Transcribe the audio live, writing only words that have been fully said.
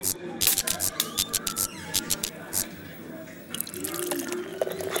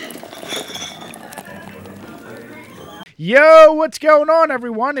Yo, what's going on,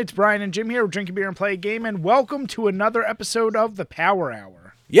 everyone? It's Brian and Jim here. We're drinking beer and play a game, and welcome to another episode of the Power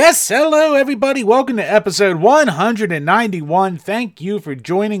Hour. Yes, hello everybody. Welcome to episode 191. Thank you for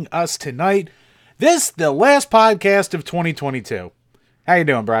joining us tonight. This, the last podcast of 2022. How you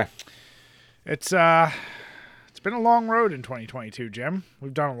doing, Brian? It's been a long road in 2022, Jim.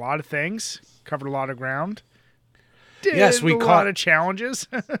 We've done a lot of things, covered a lot of ground. Yes, we a lot of challenges.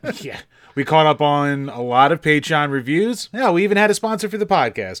 Yeah, we caught up on a lot of Patreon reviews. Yeah, we even had a sponsor for the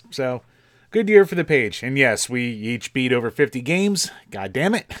podcast. So, good year for the page. And yes, we each beat over 50 games. God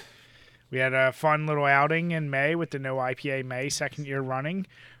damn it. We had a fun little outing in May with the No IPA May, second year running.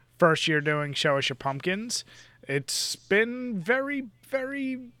 First year doing Show Us Your Pumpkins. It's been very,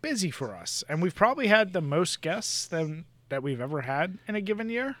 very busy for us. And we've probably had the most guests that we've ever had in a given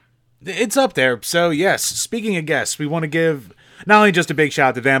year. It's up there. So, yes, speaking of guests, we want to give not only just a big shout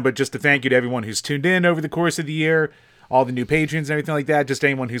out to them, but just a thank you to everyone who's tuned in over the course of the year, all the new patrons and everything like that, just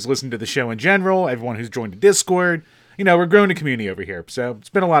anyone who's listened to the show in general, everyone who's joined the Discord. You know, we're growing a community over here, so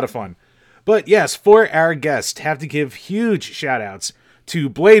it's been a lot of fun. But yes, for our guests, have to give huge shout outs to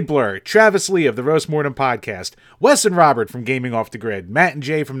Blade Blur, Travis Lee of the Roast Mortem Podcast, Wes and Robert from Gaming Off the Grid, Matt and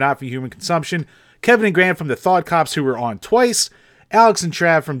Jay from Not For Human Consumption, Kevin and Grant from the Thought Cops who were on twice, Alex and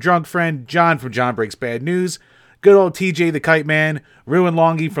Trav from Drunk Friend, John from John Breaks Bad News, good old TJ the Kite Man, Ruin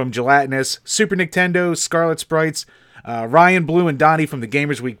Longy from Gelatinous, Super Nintendo, Scarlet Sprites, Ryan Blue and Donnie from the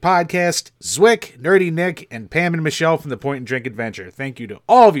Gamers Week Podcast, Zwick, Nerdy Nick, and Pam and Michelle from the Point and Drink Adventure. Thank you to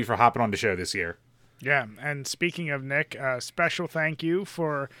all of you for hopping on the show this year. Yeah, and speaking of Nick, special thank you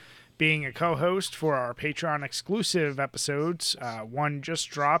for being a co-host for our Patreon exclusive episodes. One just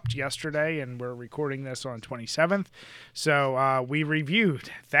dropped yesterday, and we're recording this on 27th. So we reviewed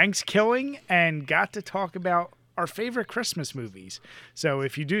Thanksgiving and got to talk about our favorite Christmas movies. So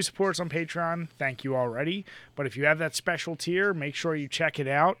if you do support us on Patreon, thank you already. But if you have that special tier, make sure you check it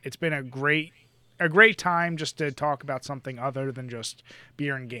out. It's been a great time just to talk about something other than just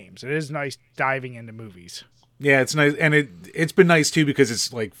beer and games. It is nice diving into movies. Yeah, it's nice, and it's been nice too because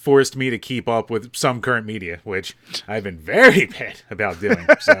it's like forced me to keep up with some current media, which I've been very bad about doing.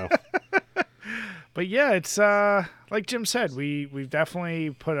 So, but yeah, it's like Jim said, we've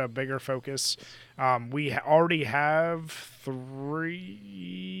definitely put a bigger focus. We already have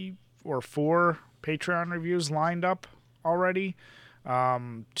 3 or 4 Patreon reviews lined up already.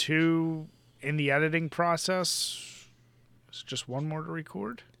 2 in the editing process. It's just 1 more to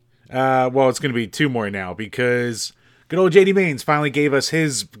record. Well, it's going to be 2 more now because good old JD Maines finally gave us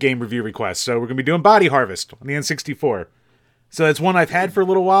his game review request. So we're going to be doing Body Harvest on the N64. So that's one I've had for a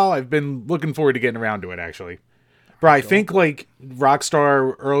little while. I've been looking forward to getting around to it, actually. But I think, like,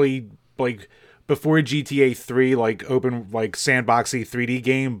 Rockstar early, like, before GTA 3, like, open, like, sandboxy 3D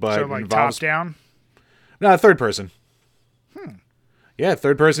game, but so, like, top-down? No, third person. Yeah,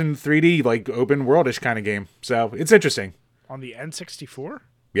 third person 3D, like, open worldish kind of game. So it's interesting. On the N64?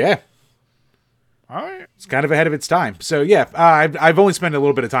 Yeah. All right. It's kind of ahead of its time. So, yeah, I've only spent a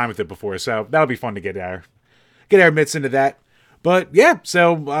little bit of time with it before, so that'll be fun to get our mitts into that. But, yeah,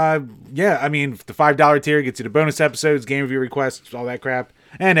 so, yeah, I mean, the $5 tier gets you the bonus episodes, game review requests, all that crap,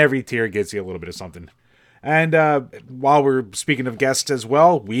 and every tier gets you a little bit of something. And while we're speaking of guests as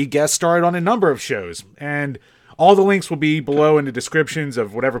well, we guest starred on a number of shows, and all the links will be below in the descriptions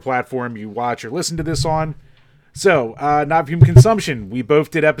of whatever platform you watch or listen to this on. So, Not For Human Consumption, we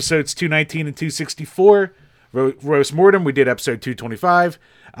both did episodes 219 and 264. Roast Mortem, we did episode 225.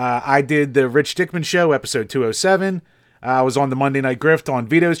 I did the Rich Dickman Show, episode 207. I was on the Monday Night Grift on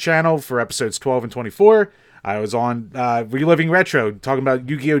Vito's channel for episodes 12 and 24. I was on Reliving Retro, talking about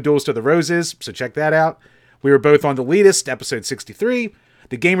Yu-Gi-Oh! Duels to the Roses, so check that out. We were both on The Elitist, episode 63.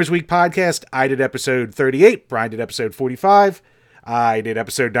 The Gamers Week podcast, I did episode 38. Brian did episode 45. I did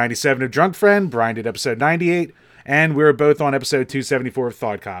episode 97 of Drunk Friend. Brian did episode 98. And we were both on episode 274 of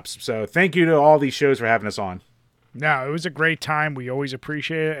Thought Cops. So thank you to all these shows for having us on. No, it was a great time. We always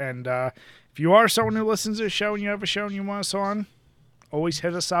appreciate it. And if you are someone who listens to the show and you have a show and you want us on, always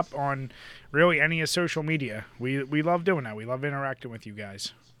hit us up on really any of social media. We love doing that. We love interacting with you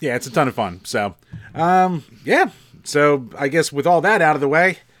guys. Yeah, it's a ton of fun. So, yeah. So I guess with all that out of the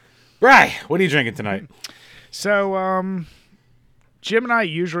way, Bri, what are you drinking tonight? So, Jim and I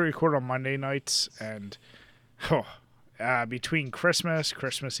usually record on Monday nights, and between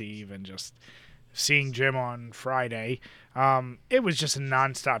Christmas Eve, and just seeing Jim on Friday, it was just a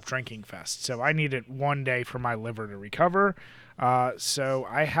nonstop drinking fest. So I needed 1 day for my liver to recover. So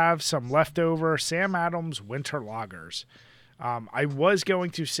I have some leftover Sam Adams winter lagers. I was going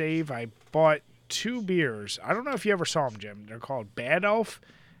to save. I bought 2 beers. I don't know if you ever saw them, Jim. They're called Bad Elf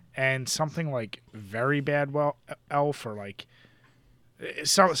and something like Very Bad Elf, or like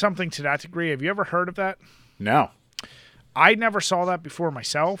something to that degree. Have you ever heard of that? No. I never saw that before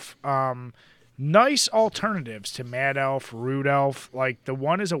myself. Nice alternatives to Mad Elf, Root Elf. Like the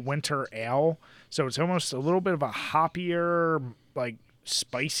one is a winter ale, so it's almost a little bit of a hoppier, like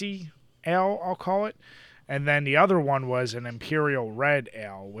spicy ale, I'll call it. And then the other one was an Imperial Red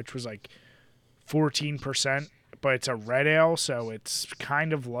Ale, which was like 14%, but it's a red ale, so it's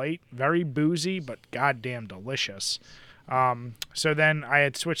kind of light, very boozy, but goddamn delicious. So then I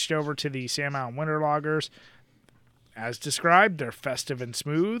had switched over to the Sam Allen Winter Lagers. As described, they're festive and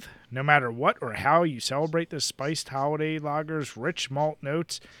smooth. No matter what or how you celebrate the spiced holiday lagers, rich malt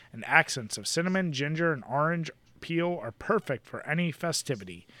notes and accents of cinnamon, ginger, and orange peel are perfect for any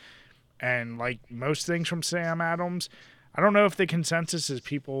festivity. And like most things from Sam Adams, I don't know if the consensus is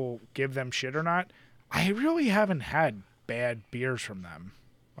people give them shit or not. I really haven't had bad beers from them.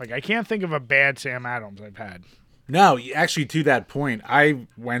 Like, I can't think of a bad Sam Adams I've had. No, actually, to that point, I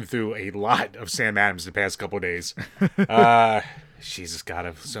went through a lot of Sam Adams the past couple of days. Jesus, God,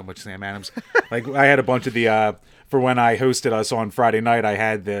 I've so much Sam Adams. Like, I had a bunch of the, for when I hosted us on Friday night, I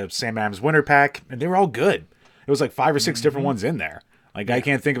had the Sam Adams Winter Pack, and they were all good. It was like 5 or 6 different ones in there. Like, I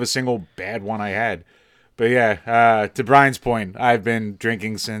can't think of a single bad one I had. But yeah, to Brian's point, I've been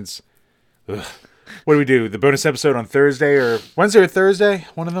drinking since, what do we do? The bonus episode on Thursday, or Wednesday or Thursday?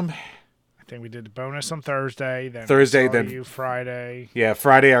 One of them? I think we did the bonus on Thursday. Then you Friday. Yeah,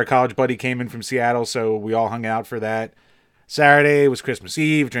 Friday our college buddy came in from Seattle, so we all hung out for that. Saturday was Christmas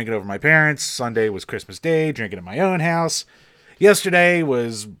Eve, drinking over my parents. Sunday was Christmas Day, drinking at my own house. Yesterday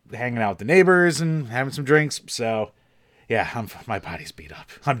was hanging out with the neighbors and having some drinks. So, yeah, my body's beat up.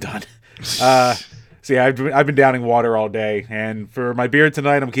 I'm done. So yeah, I've been downing water all day, and for my beer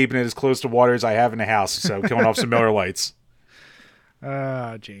tonight, I'm keeping it as close to water as I have in the house. So killing off some Miller Lights.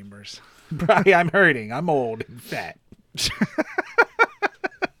 Chambers. I'm hurting. I'm old and fat.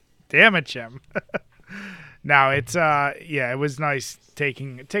 Damn it, Jim. No, it's it was nice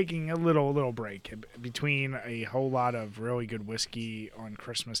taking a little break between a whole lot of really good whiskey on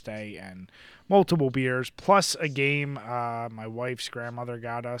Christmas Day and multiple beers, plus a game my wife's grandmother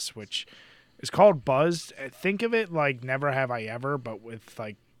got us, which is called Buzzed. Think of it like Never Have I Ever, but with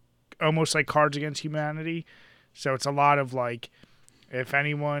like almost like Cards Against Humanity. So it's a lot of like, if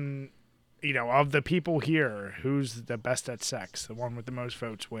anyone, of the people here, who's the best at sex? The one with the most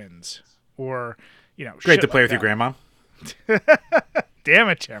votes wins. Or, great to play like with your grandma. Damn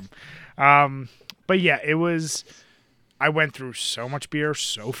it, Jim. But yeah, it was, I went through so much beer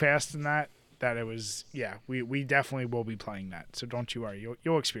so fast in that it was, we definitely will be playing that. So don't you worry.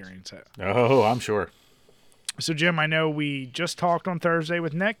 You'll experience it. Oh, I'm sure. So, Jim, I know we just talked on Thursday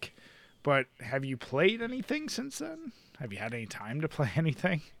with Nick, but have you played anything since then? Have you had any time to play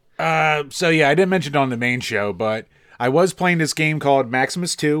anything? So yeah, I didn't mention it on the main show, but I was playing this game called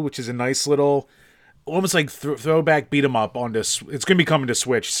Maximus 2, which is a nice little, almost like throwback beat 'em up on this. It's going to be coming to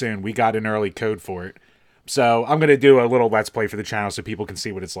Switch soon. We got an early code for it. So I'm going to do a little Let's Play for the channel so people can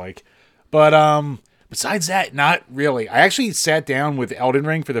see what it's like. But besides that, not really. I actually sat down with Elden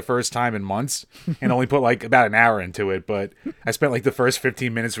Ring for the first time in months and only put like about an hour into it, but I spent like the first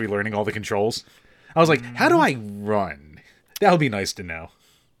 15 minutes relearning all the controls. I was like, how do I run? That would be nice to know.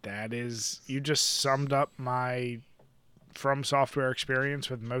 That is, you just summed up my From Software experience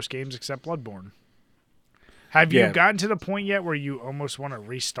with most games except Bloodborne. Have you gotten to the point yet where you almost want to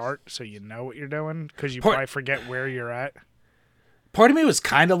restart so you know what you're doing? Because you probably forget where you're at. Part of me was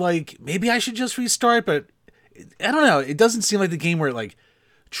kind of like, maybe I should just restart, but I don't know. It doesn't seem like the game where it like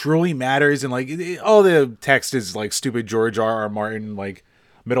truly matters, and like all the text is like stupid George R.R. Martin, like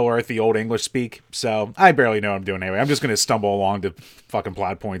Middle-earth, the old English speak. So I barely know what I'm doing anyway. I'm just going to stumble along to fucking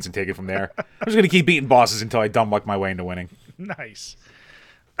plot points and take it from there. I'm just going to keep beating bosses until I dumb luck my way into winning. Nice.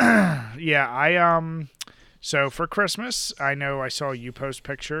 So for Christmas, I know I saw you post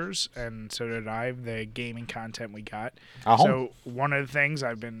pictures, and so did I, of the gaming content we got. Uh-huh. So one of the things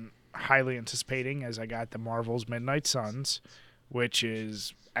I've been highly anticipating is I got the Marvel's Midnight Suns, which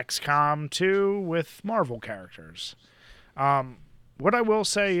is XCOM 2 with Marvel characters. What I will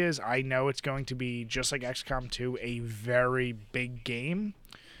say is I know it's going to be, just like XCOM 2, a very big game.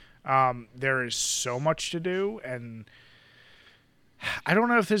 There is so much to do, and I don't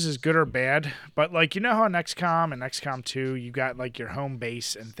know if this is good or bad, but like, you know how in XCOM and XCOM 2, you got like your home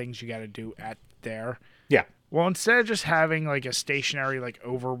base and things you got to do at there? Yeah. Well, instead of just having like a stationary like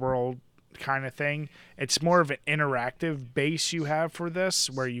overworld kind of thing, it's more of an interactive base you have for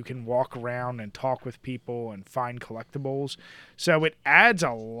this, where you can walk around and talk with people and find collectibles. So it adds a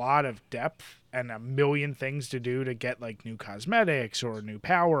lot of depth and a million things to do to get like new cosmetics or new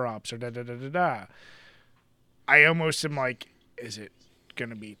power ups or da da da da da. I almost am like, is it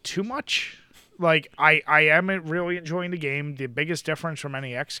gonna be too much? Like I am really enjoying the game. The biggest difference from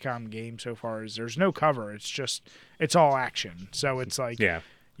any XCOM game so far is there's no cover. It's all action. So it's like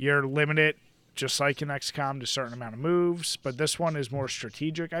you're limited, just like in XCOM, to a certain amount of moves. But this one is more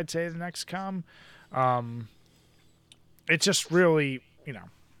strategic, I'd say, than XCOM. It's just really,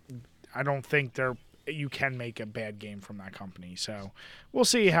 I don't think you can make a bad game from that company. So we'll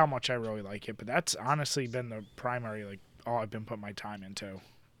see how much I really like it. But that's honestly been the primary, like, all I've been putting my time into.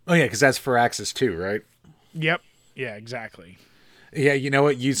 Oh, yeah, because that's Firaxis too, right? Yep. Yeah, exactly. Yeah, you know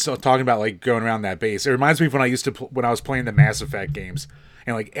what? You still talking about, like, going around that base. It reminds me of when I used to, when I was playing the Mass Effect games.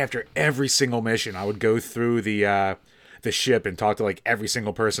 And, like, after every single mission, I would go through the ship and talk to, like, every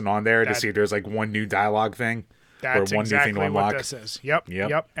single person on there to see if there's, like, one new dialogue thing. That's or one exactly new thing to unlock. what this is. Yep.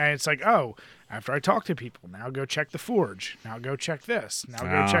 And it's like, oh, after I talk to people, now go check the forge. Now go check this. Now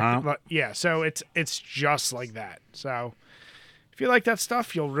go check. Yeah. So it's just like that. So if you like that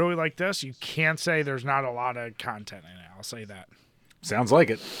stuff, you'll really like this. You can't say there's not a lot of content in it. I'll say that. Sounds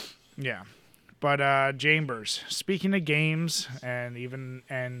like it. Yeah. But Chambers, speaking of games,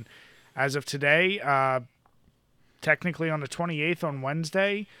 and as of today, technically on the 28th on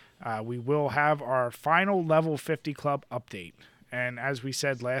Wednesday, we will have our final Level 50 Club update. And as we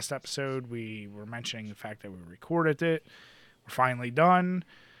said last episode, we were mentioning the fact that we recorded it. We're finally done.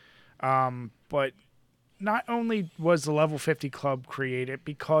 But not only was the Level 50 Club created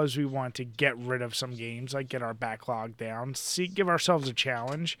because we want to get rid of some games, like get our backlog down, give ourselves a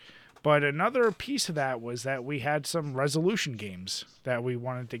challenge, but another piece of that was that we had some resolution games that we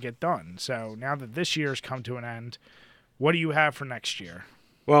wanted to get done. So now that this year's come to an end, what do you have for next year?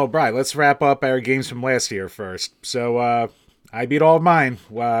 Well, Brian, let's wrap up our games from last year first. So, I beat all of mine.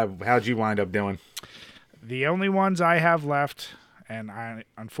 How'd you wind up doing? The only ones I have left, and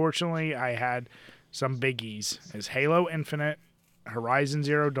unfortunately I had some biggies, is Halo Infinite, Horizon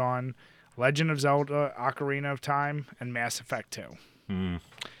Zero Dawn, Legend of Zelda Ocarina of Time, and Mass Effect 2.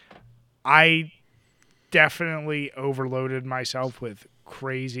 I definitely overloaded myself with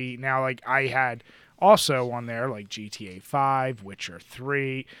crazy. Now, like, I had also on there, like, GTA 5, Witcher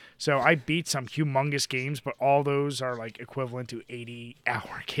 3. So I beat some humongous games, but all those are, like, equivalent to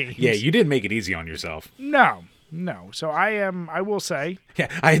 80-hour games. Yeah, you didn't make it easy on yourself. No. So I will say. Yeah,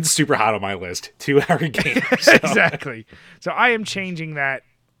 I had super hot on my list. 2-hour games. So. Exactly. So I am changing that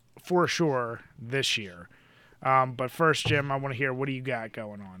for sure this year. But first, Jim, I want to hear, what do you got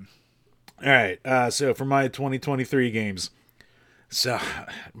going on? All right. So for my 2023 games. So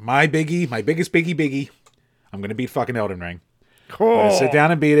my biggest biggie, I'm going to beat fucking Elden Ring. Cool. I'm going to sit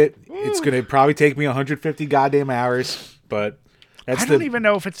down and beat it. It's going to probably take me 150 goddamn hours, but I don't even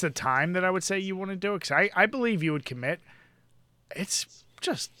know if it's the time that I would say you want to do it, because I believe you would commit. It's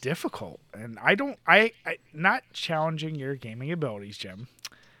just difficult. And I not challenging your gaming abilities, Jim.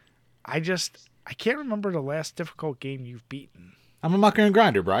 I can't remember the last difficult game you've beaten. I'm a mucker and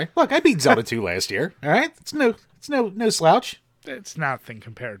grinder, Bri. Look, I beat Zelda 2 last year. All right, it's no slouch. It's nothing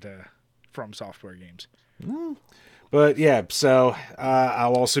compared to From Software games. But yeah, so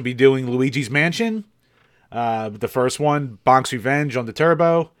I'll also be doing Luigi's Mansion, the first one, Bonk's Revenge on the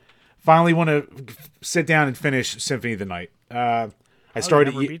Turbo. Finally, want to sit down and finish Symphony of the Night. I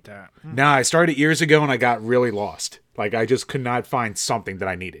started. Never beat that. Nah, I started years ago and I got really lost. Like, I just could not find something that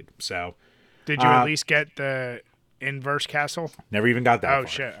I needed. So, did you at least get the Inverse Castle? Never even got that far. Oh,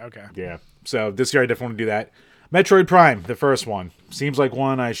 shit. Okay. Yeah. So this year I definitely want to do that. Metroid Prime, the first one. Seems like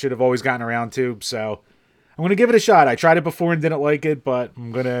one I should have always gotten around to. So I'm going to give it a shot. I tried it before and didn't like it, but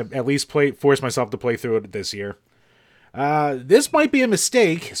I'm going to at least force myself to play through it this year. This might be a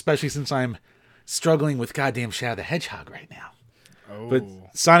mistake, especially since I'm struggling with goddamn Shadow the Hedgehog right now. Oh. But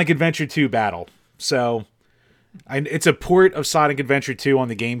Sonic Adventure 2 Battle. So it's a port of Sonic Adventure 2 on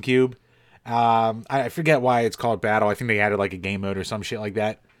the GameCube. I forget why it's called Battle. I think they added like a game mode or some shit like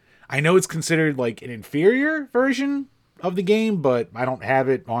that. I know it's considered like an inferior version of the game, but I don't have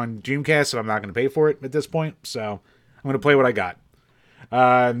it on Dreamcast, so I'm not going to pay for it at this point. So I'm going to play what I got.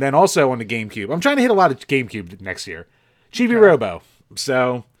 And then also on the GameCube, I'm trying to hit a lot of GameCube next year. Chibi Robo.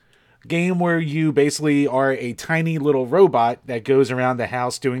 So, game where you basically are a tiny little robot that goes around the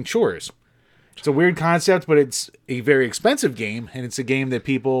house doing chores. It's a weird concept, but it's a very expensive game, and it's a game that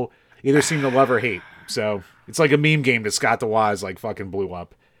people either seem to love or hate. So, it's like a meme game that Scott the Wise like fucking blew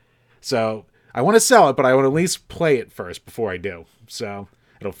up. So, I want to sell it, but I want to at least play it first before I do. So,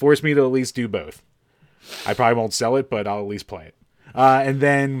 it'll force me to at least do both. I probably won't sell it, but I'll at least play it. And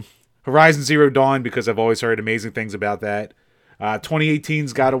then Horizon Zero Dawn, because I've always heard amazing things about that.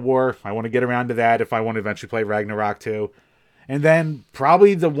 2018's God of War. I want to get around to that if I want to eventually play Ragnarok 2. And then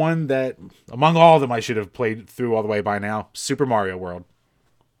probably the one that, among all of them, I should have played through all the way by now, Super Mario World.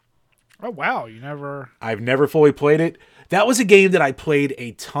 Oh, wow. I've never fully played it. That was a game that I played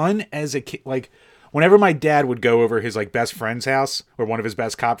a ton as a kid. Like, whenever my dad would go over his, like, best friend's house, or one of his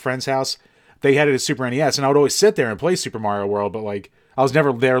best cop friend's house, they had it at Super NES, and I would always sit there and play Super Mario World, but, like, I was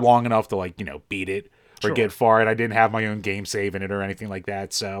never there long enough to, like, beat it or get far, and I didn't have my own game save in it or anything like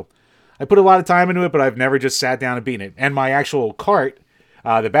that, so I put a lot of time into it, but I've never just sat down and beaten it. And my actual cart,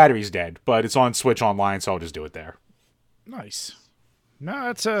 the battery's dead, but it's on Switch Online, so I'll just do it there. Nice. No,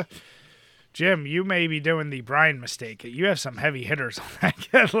 that's a... Jim, you may be doing the Brian mistake. You have some heavy hitters on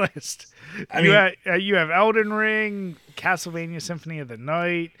that list. You have Elden Ring, Castlevania Symphony of the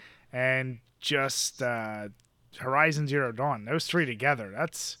Night, and just Horizon Zero Dawn. Those three together,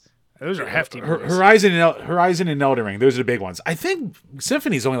 those are hefty. Horizon and Elden Ring, those are the big ones. I think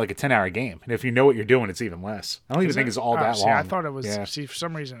Symphony's only like a 10-hour game, and if you know what you're doing, it's even less. I don't even think it's all that long. I thought it was. Yeah. See, for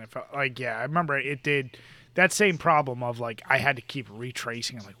some reason, it felt like I remember it did. That same problem of like I had to keep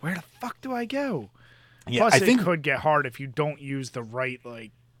retracing. I'm like, where the fuck do I go? Yeah, Plus, it could get hard if you don't use the right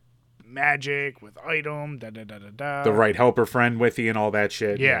like magic with item, the right helper friend with you and all that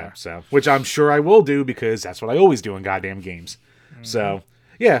shit. Yeah. So, which I'm sure I will do because that's what I always do in goddamn games. Mm-hmm. So,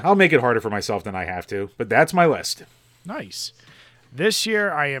 yeah, I'll make it harder for myself than I have to. But that's my list. Nice. This year,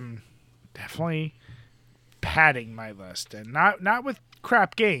 I am definitely padding my list, and not with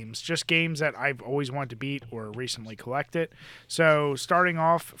crap games, just games that I've always wanted to beat or recently collected. So starting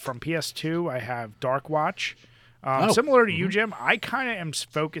off from PS2, I have Dark Watch. Similar to you, Jim, I kind of am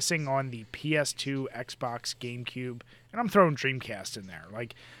focusing on the PS2, Xbox, GameCube, and I'm throwing Dreamcast in there.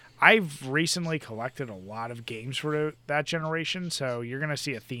 Like, I've recently collected a lot of games for that generation, so you're going to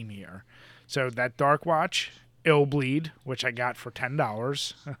see a theme here. So that Dark Watch, Illbleed, which I got for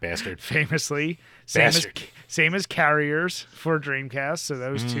 $10. Bastard. Famously. Same as Carriers for Dreamcast, so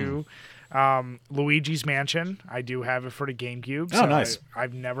those two. Luigi's Mansion, I do have it for the GameCube. So nice.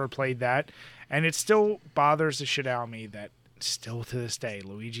 I've never played that. And it still bothers the shit out of me that still to this day,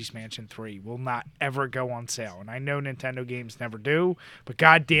 Luigi's Mansion 3 will not ever go on sale. And I know Nintendo games never do, but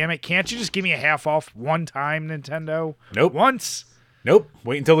god damn it, can't you just give me a half off one time, Nintendo? Nope. Once? Nope.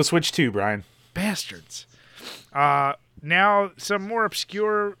 Wait until the Switch 2, Brian. Bastards. Now, some more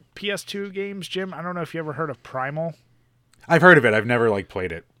obscure PS2 games, Jim. I don't know if you ever heard of Primal. I've heard of it. I've never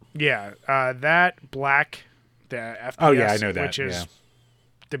played it. Yeah, that Black, the FPS. Oh yeah, I know that. Which is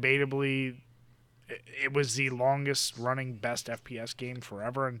debatably, it was the longest running best FPS game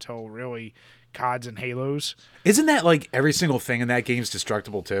forever until really CODs and Halos. Isn't that like every single thing in that game's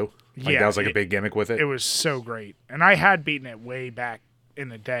destructible too? Like, yeah, that was like a big gimmick with it. It was so great, and I had beaten it way back in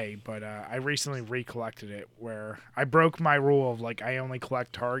the day, but I recently recollected it where I broke my rule of like I only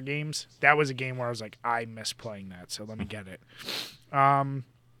collect horror games. That was a game where I was like, I miss playing that, so let me get it.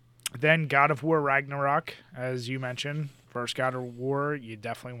 Then God of War Ragnarok, as you mentioned, first God of War, you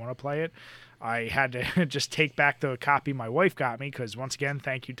definitely want to play it. I had to just take back the copy my wife got me because, once again,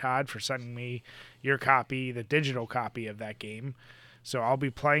 thank you, Todd, for sending me your copy, the digital copy of that game. So I'll be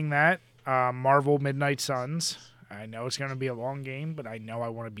playing that. Marvel Midnight Suns. I know it's going to be a long game, but I know I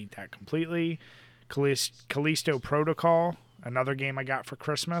want to beat that completely. Callisto Protocol, another game I got for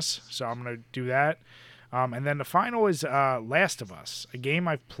Christmas, so I'm going to do that. And then the final is Last of Us, a game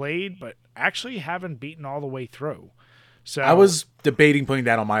I've played but actually haven't beaten all the way through. So I was debating putting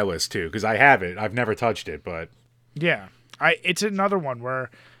that on my list too because I have it. I've never touched it, but yeah, it's another one where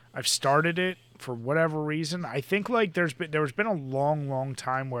I've started it for whatever reason. I think like there's been a long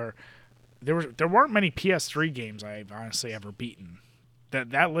time where there weren't many PS3 games I've honestly ever beaten.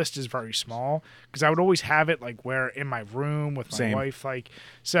 That list is very small because I would always have it like where in my room with my wife, like,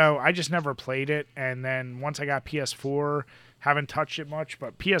 so I just never played it. And then once I got PS4, haven't touched it much,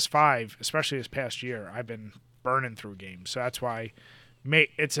 but PS5, especially this past year, I've been burning through games. So that's why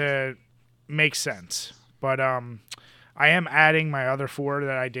makes sense. But I am adding my other 4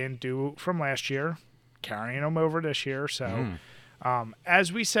 that I didn't do from last year, carrying them over this year. So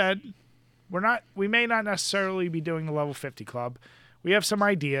as we said, we may not necessarily be doing the level 50 club. We have some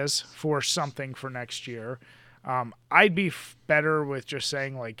ideas for something for next year. I'd be better with just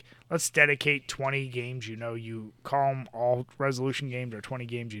saying, like, let's dedicate 20 games you call them all resolution games, or 20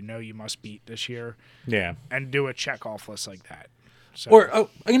 games you must beat this year. Yeah. And do a check-off list like that. So, or,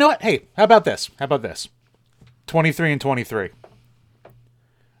 you know what? Hey, how about this? 23 and 23.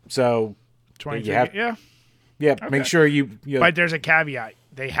 So, 23, yeah. Yeah, okay. Make sure you... But there's a caveat.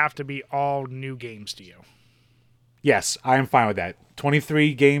 They have to be all new games to you. Yes, I am fine with that.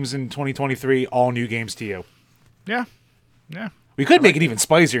 23 games in 2023, all new games to you. Yeah. Yeah. We could make it even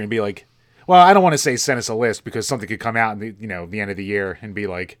spicier and be like, well, I don't want to say send us a list because something could come out in the end of the year and be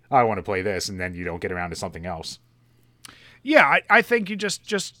like, oh, I want to play this, and then you don't get around to something else. Yeah, I think you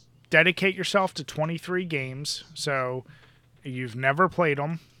just dedicate yourself to 23 games. So you've never played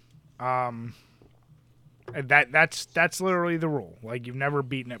them. That's literally the rule. Like, you've never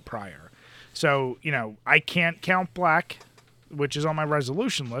beaten it prior. So, I can't count Black, which is on my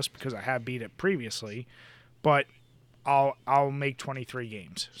resolution list because I have beat it previously, but I'll make 23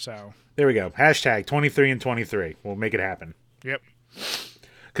 games. So there we go. Hashtag 23 and 23. We'll make it happen. Yep.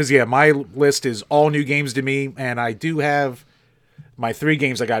 Because, yeah, my list is all new games to me, and I do have my 3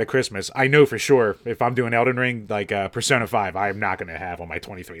 games I got at Christmas. I know for sure if I'm doing Elden Ring, like Persona 5, I am not going to have on my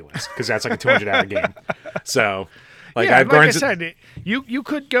 23 list because that's like a 200-hour game. So, like I said, you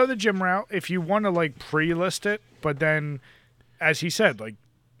could go the gym route if you want to, like, pre-list it, but then, as he said, like,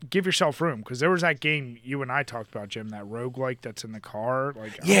 give yourself room, because there was that game you and I talked about, Jim, that roguelike that's in the car.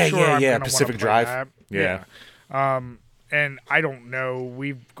 Like, yeah, Pacific Drive. That. Yeah. And I don't know.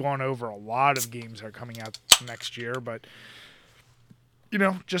 We've gone over a lot of games that are coming out next year, but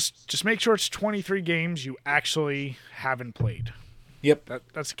just make sure it's 23 games you actually haven't played. Yep.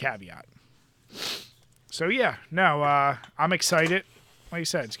 That's a caveat. So yeah, no, I'm excited. Like you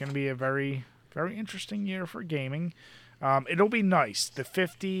said, it's going to be a very, very interesting year for gaming. It'll be nice. The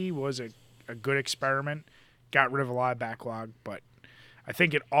 50 was a good experiment. Got rid of a lot of backlog, but I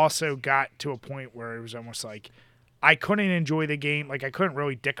think it also got to a point where it was almost like I couldn't enjoy the game. Like, I couldn't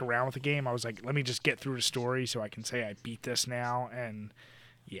really dick around with the game. I was like, let me just get through the story so I can say I beat this now. And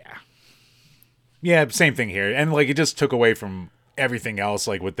yeah. Yeah, same thing here. And, like, it just took away from everything else,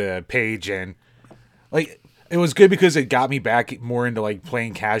 like, with the page. And, like, it was good because it got me back more into, like,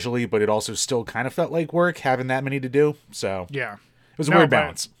 playing casually, but it also still kind of felt like work having that many to do. So, yeah. It was a weird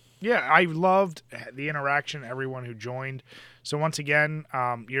balance. Yeah, I loved the interaction, everyone who joined. So once again,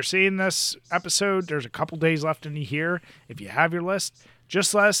 you're seeing this episode. There's a couple days left in the year. If you have your list,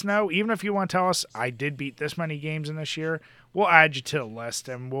 just let us know. Even if you want to tell us, I did beat this many games in this year, we'll add you to the list,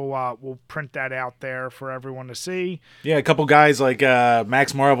 and we'll print that out there for everyone to see. Yeah, a couple guys like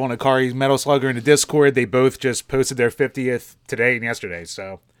Max Marvel and Akari Metal Slugger in the Discord, they both just posted their 50th today and yesterday.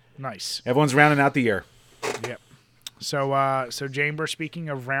 So nice. Everyone's rounding out the year. Yep. So Jamber, speaking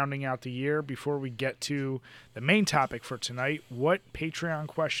of rounding out the year, before we get to the main topic for tonight, what Patreon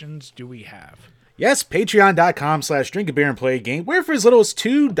questions do we have? Yes, patreon.com/drinkabeerandplayagame, where for as little as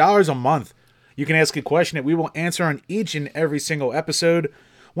 $2 a month, you can ask a question that we will answer on each and every single episode.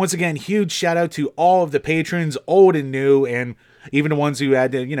 Once again, huge shout out to all of the patrons, old and new, and even the ones who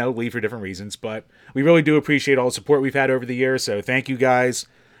had to, leave for different reasons. But we really do appreciate all the support we've had over the years. So thank you guys.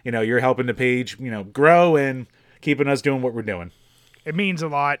 You're helping the page, grow and keeping us doing what we're doing. It means a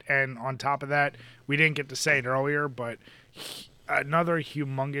lot, and on top of that, we didn't get to say it earlier, but another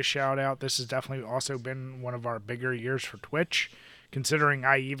humongous shout out. This has definitely also been one of our bigger years for Twitch, considering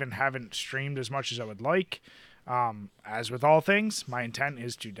I even haven't streamed as much as I would like. As with all things, my intent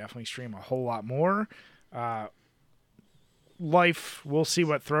is to definitely stream a whole lot more. Life, we'll see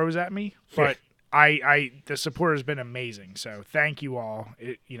what throws at me, but the support has been amazing. So thank you all.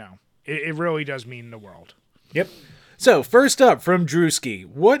 It really does mean the world. Yep. So, first up from Drewski,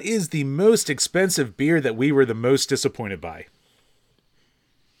 what is the most expensive beer that we were the most disappointed by?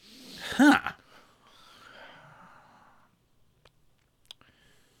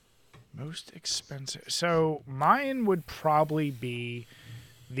 Most expensive. So, mine would probably be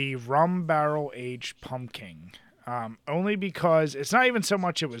the Rum Barrel Aged Pumpkin. Only because it's not even so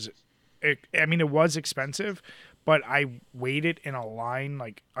much it was expensive, but I waited in a line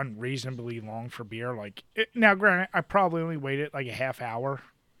like unreasonably long for beer. Now, granted, I probably only waited like a half hour,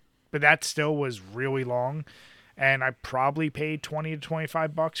 but that still was really long. And I probably paid $20 to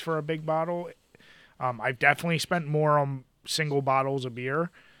 $25 for a big bottle. I've definitely spent more on single bottles of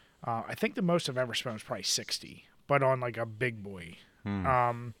beer. I think the most I've ever spent was probably $60, but on like a big boy.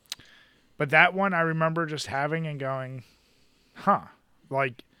 But that one I remember just having and going,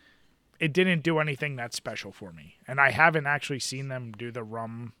 it didn't do anything that special for me. And I haven't actually seen them do the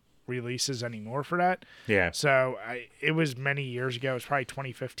rum releases anymore for that. Yeah. So it was many years ago. It was probably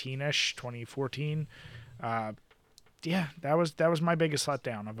 2015-ish, 2014. Yeah, that was my biggest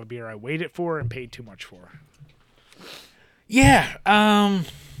letdown of a beer I waited for and paid too much for. Yeah. I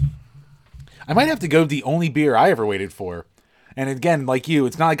might have to go the only beer I ever waited for. And again, like you,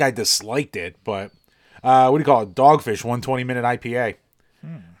 it's not like I disliked it, but what do you call it? Dogfish 120-minute IPA.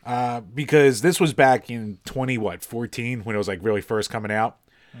 Because this was back in 2014 when it was like really first coming out,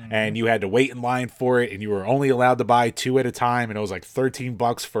 and you had to wait in line for it, and you were only allowed to buy 2 at a time, and it was like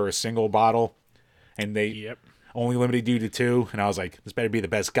 $13 for a single bottle. And only limited you to 2, and I was like, this better be the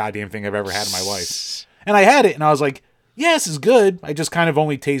best goddamn thing I've ever had in my life. And I had it, and I was like, yeah, this is good. I just kind of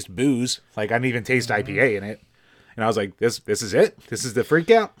only taste booze. Like, I didn't even taste IPA in it. And I was like, this is it? This is the freak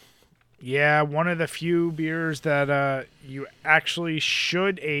out? Yeah, one of the few beers that you actually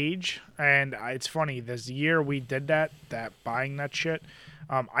should age. And it's funny, this year we did that buying that shit,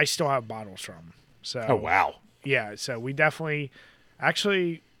 I still have bottles from. So, Oh, wow. yeah, so we definitely,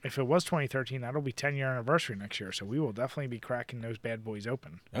 actually, if it was 2013, that'll be 10-year anniversary next year. So we will definitely be cracking those bad boys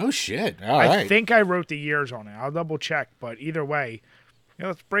open. Oh, shit. All I right. think I wrote the years on it. I'll double check. But either way,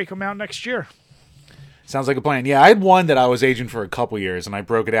 let's break them out next year. Sounds like a plan. Yeah, I had one that I was aging for a couple years, and I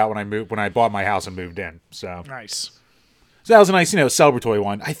broke it out when I bought my house and moved in. So Nice. that was a nice, celebratory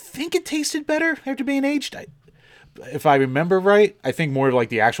one. I think it tasted better after being aged. If I remember right, I think more of like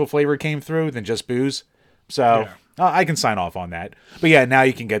the actual flavor came through than just booze. So I can sign off on that. But yeah, now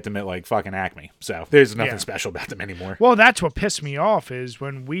you can get them at like fucking Acme. So there's nothing special about them anymore. Well, that's what pissed me off is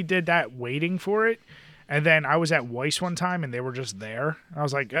when we did that waiting for it, and then I was at Weiss one time and they were just there. I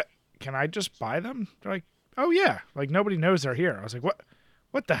was like, can I just buy them? They're like, oh yeah, like nobody knows they're here. I was like,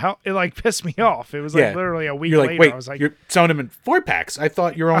 what the hell? It like pissed me off. It was like literally a week You're like, later. wait, I was like, you're selling them in 4-packs. I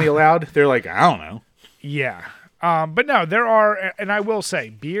thought you were only allowed. They're like, I don't know. yeah. But no, there are, and I will say,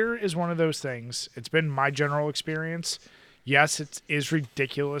 beer is one of those things. It's been my general experience. Yes, it is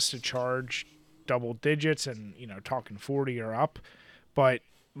ridiculous to charge double digits and, talking 40 or up. But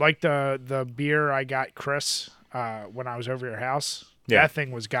like the beer I got Chris when I was over your house, that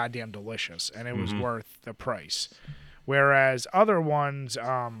thing was goddamn delicious, and it was worth the price. Whereas other ones,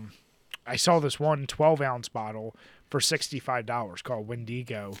 I saw this one 12-ounce bottle for $65 called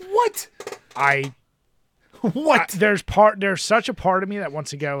Wendigo. What? What? There's such a part of me that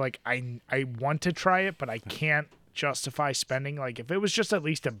wants to go, like, I want to try it, but I can't justify spending. Like, if it was just at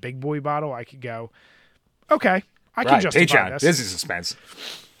least a big boy bottle, I could go, okay, I can justify Patreon, this. this is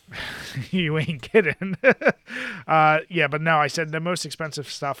expensive. You ain't kidding. Yeah, but no, I said the most expensive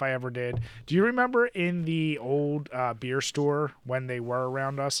stuff I ever did. Do you remember in the old beer store when they were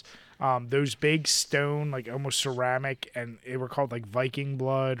around us, those big stone, like almost ceramic, and they were called like Viking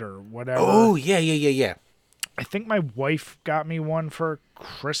blood or whatever? Oh, yeah. I think my wife got me one for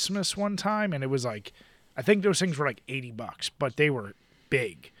Christmas one time, and it was like, I think those things were like $80, but they were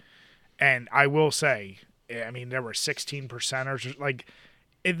big. And I will say, I mean, there were 16%ers, like,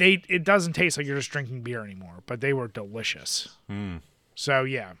 it doesn't taste like you're just drinking beer anymore, but they were delicious. So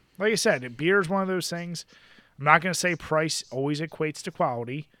yeah, like I said, beer is one of those things. I'm not going to say price always equates to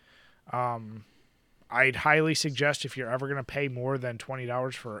quality. I'd highly suggest if you're ever going to pay more than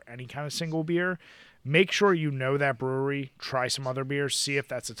 $20 for any kind of single beer, make sure you know that brewery, try some other beers, see if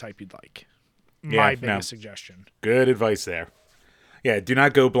that's the type you'd like. My biggest suggestion. Good advice there. Yeah, do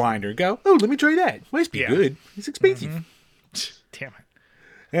not go blind or go, oh, let me try that. Must be good. It's expensive. Damn it.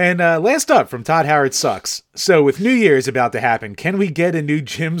 And last up from Todd Howard Sucks. So with New Year's about to happen, can we get a new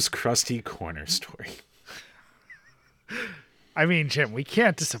Jim's Krusty Corner story? I mean, Jim, we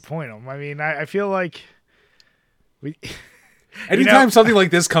can't disappoint him. I mean, I feel like we... Anytime something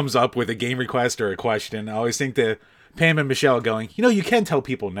like this comes up with a game request or a question, I always think to Pam and Michelle going, you can tell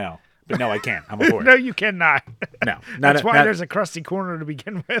people no. But no, I can't. I'm a whore. No, you cannot. No. That's why there's a Krusty Corner to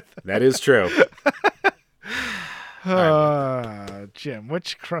begin with. That is true. Jim,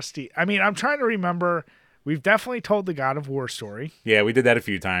 which Krusty... I mean, I'm trying to remember. We've definitely told the God of War story. Yeah, we did that a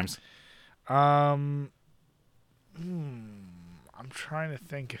few times. I'm trying to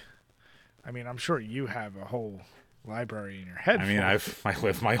think. I mean, I'm sure you have a whole library in your head. I mean, I've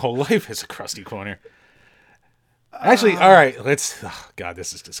lived my whole life as a Krusty Corner. Actually, all right, God,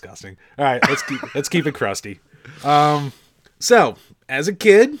 this is disgusting. All right, let's keep it crusty. So, as a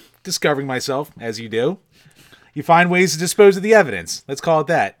kid, discovering myself, as you do, you find ways to dispose of the evidence. Let's call it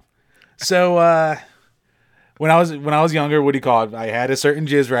that. So, when I was younger, what do you call it? I had a certain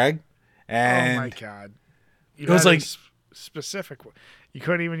jizz rag, and oh my God, it was like specific. You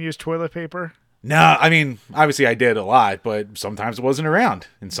couldn't even use toilet paper. No, I mean, obviously I did a lot, but sometimes it wasn't around,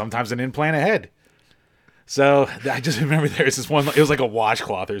 and sometimes I didn't plan ahead. So I just remember there was this one. It was like a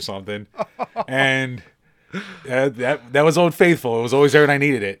washcloth or something, and that was Old Faithful. It was always there when I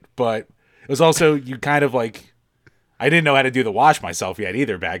needed it, but it was also you kind of like I didn't know how to do the wash myself yet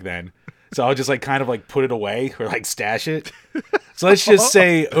either back then. So I'll just like kind of like put it away or like stash it. So let's just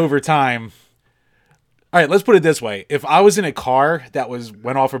say over time. All right, let's put it this way. If I was in a car that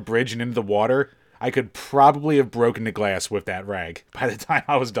went off a bridge and into the water, I could probably have broken the glass with that rag by the time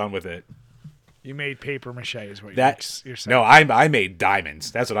I was done with it. You made paper mache is what you're saying. No, I made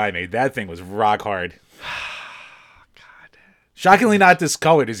diamonds. That's what I made. That thing was rock hard. God. Shockingly not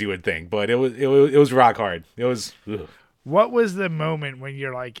discolored as you would think, but it was rock hard. It was. Ugh. What was the moment when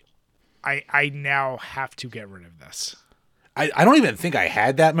you're like, I now have to get rid of this? I don't even think I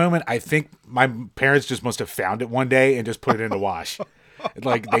had that moment. I think my parents just must have found it one day and just put it in the wash.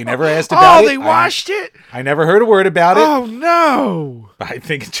 Like, they never asked about it. Oh, they washed it? I never heard a word about it. Oh, no. I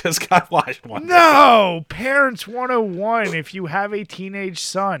think it just got washed one day. No. Parents 101, if you have a teenage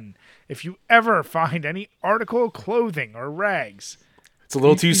son, if you ever find any article of clothing or rags, It's a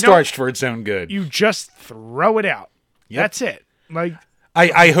little too starched for its own good. you just throw it out. Yep. That's it. Like,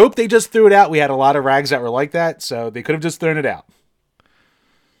 I hope they just threw it out. We had a lot of rags that were like that, so they could have just thrown it out.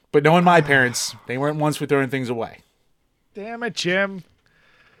 But knowing my parents, they weren't ones for throwing things away. damn it, Jim.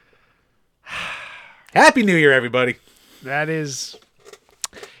 Happy New Year, everybody. That is,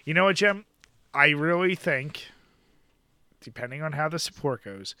 you know what, Jim? I really think, depending on how the support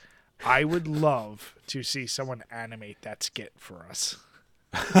goes, I would love to see someone animate that skit for us.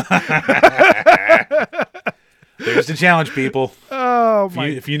 There's the challenge, people. Oh my!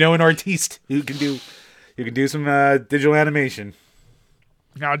 If you know an artiste who can do some digital animation.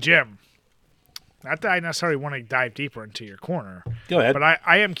 Now, Jim, not that I necessarily want to dive deeper into your corner, Go ahead. but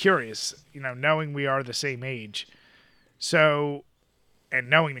I am curious. Knowing we are the same age, so. And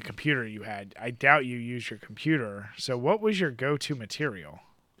knowing the computer you had, I doubt you used your computer. So what was your go-to material?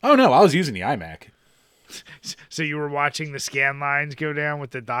 Oh, no, I was using the iMac. So you were watching the scan lines go down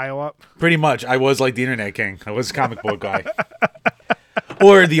with the dial-up? Pretty much. I was like the internet king. I was a comic book guy.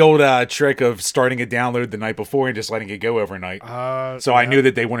 Or the old trick of starting a download the night before and just letting it go overnight. So I knew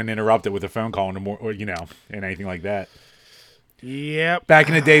that they wouldn't interrupt it with a phone call or and anything like that. Yep. Back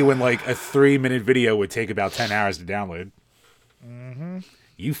in the day when like a 3-minute video would take about 10 hours to download. Mm-hmm.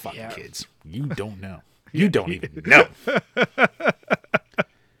 You fucking kids. You don't know. You don't even know.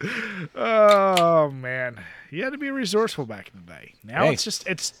 Oh, man. You had to be resourceful back in the day. Now Hey.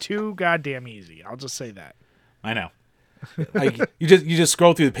 it's too goddamn easy. I'll just say that. I know. Like, you just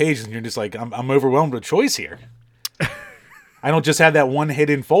scroll through the pages and you're just like, I'm overwhelmed with choice here. I don't just have that one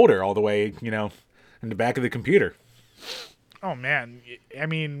hidden folder all the way, in the back of the computer. Oh, man. I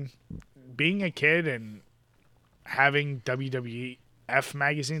mean, being a kid and having WWF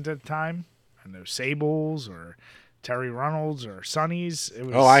magazines at the time, and those Sables or Terry Reynolds or Sonny's. It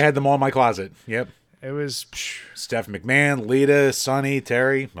was, I had them all in my closet. Yep. It was... Steph McMahon, Lita, Sonny,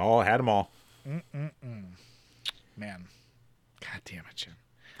 Terry, I had them all. Man. God damn it, Jim.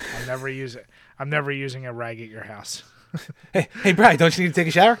 I'll never use it. I'm never using a rag at your house. Hey, Brian, don't you need to take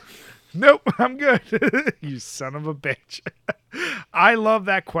a shower? Nope, I'm good. You son of a bitch. I love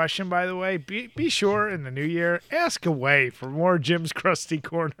that question, by the way. Be sure in the new year, ask away for more Jim's Crusty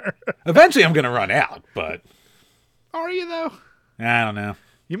Corner. Eventually I'm going to run out, but... Are you, though? I don't know.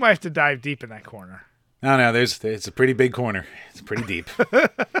 You might have to dive deep in that corner. I don't know. It's a pretty big corner. It's pretty deep.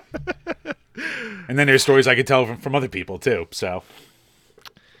 And then there's stories I could tell from other people, too, so...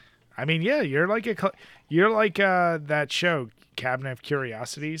 I mean, yeah, you're like that show, Cabinet of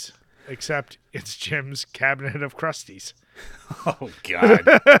Curiosities, except it's Jim's Cabinet of Crusties. Oh, God.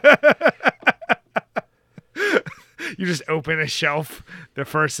 You just open a shelf. The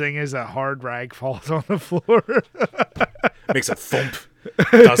first thing is a hard rag falls on the floor. Makes a thump.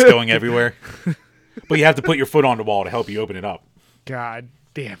 Dust going everywhere. But you have to put your foot on the wall to help you open it up. God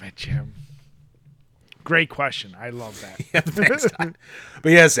damn it, Jim. Great question. I love that. Yeah, thanks, Todd.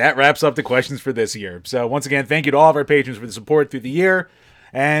 But yes, that wraps up the questions for this year. So once again, thank you to all of our patrons for the support through the year.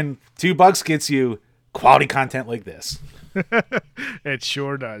 And $2 gets you quality content like this. It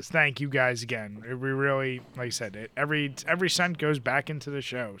sure does. Thank you guys again. We really, like I said, every cent goes back into the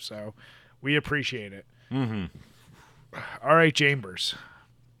show, so we appreciate it. Mm-hmm. All right, Chambers.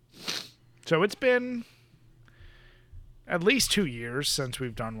 So it's been at least 2 years since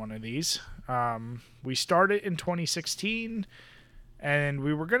we've done one of these. We started in 2016, and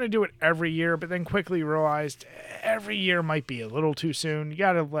we were going to do it every year, but then quickly realized every year might be a little too soon. You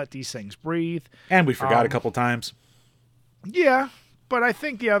got to let these things breathe. And we forgot a couple times. Yeah, but I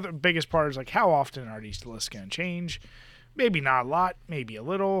think the other biggest part is, like, how often are these lists going to change? Maybe not a lot, maybe a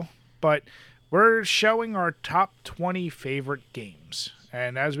little, but we're showing our top 20 favorite games.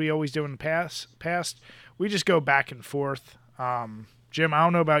 And as we always do in the past, we just go back and forth. Jim, I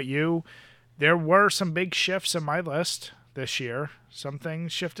don't know about you. There were some big shifts in my list this year. Some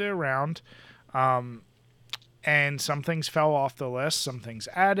things shifted around, and some things fell off the list. Some things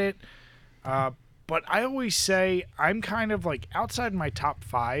added. But I always say I'm kind of like outside my top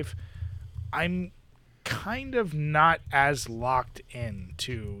 5. I'm kind of not as locked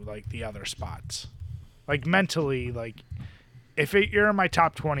into like the other spots. Like mentally, like if you're in my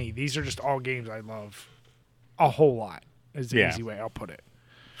top 20, these are just all games I love a whole lot. is the Yeah. easy way I'll put it.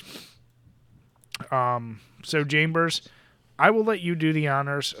 So Chambers, I will let you do the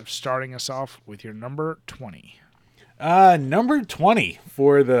honors of starting us off with your number 20. Number 20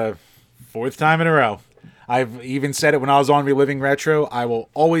 for the fourth time in a row. I've even said it when I was on Reliving Retro. I will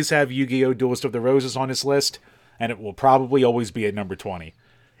always have Yu-Gi-Oh! Duelist of the Roses on this list, and it will probably always be at number 20.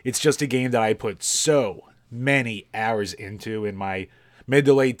 It's just a game that I put so many hours into in my mid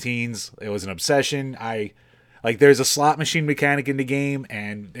to late teens. It was an obsession. There's a slot machine mechanic in the game,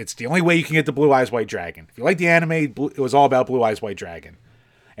 and it's the only way you can get the Blue Eyes White Dragon. If you like the anime, it was all about Blue Eyes White Dragon.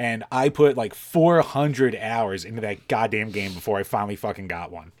 And I put like 400 hours into that goddamn game before I finally fucking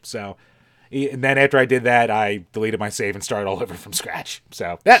got one. So, and then after I did that, I deleted my save and started all over from scratch.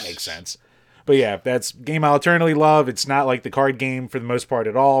 So that makes sense. But yeah, that's a game I'll eternally love. It's not like the card game for the most part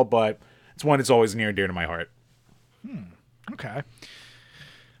at all, but it's one that's always near and dear to my heart. Okay.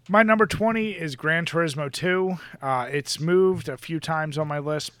 My number 20 is Gran Turismo 2. It's moved a few times on my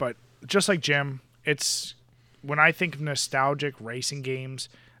list, but just like Jim, it's when I think of nostalgic racing games,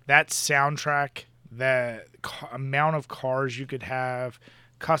 that soundtrack, the amount of cars you could have,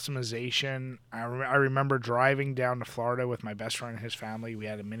 customization. I remember driving down to Florida with my best friend and his family. We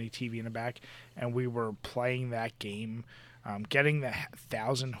had a mini TV in the back, and we were playing that game, getting the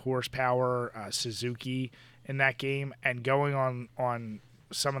 1,000 horsepower Suzuki in that game, and going on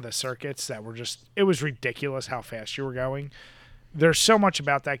some of the circuits that were just, it was ridiculous how fast you were going. There's so much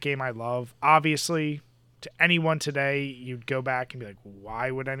about that game I love. Obviously, to anyone today, you'd go back and be like,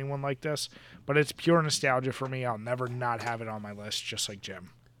 why would anyone like this? But it's pure nostalgia for me. I'll never not have it on my list, just like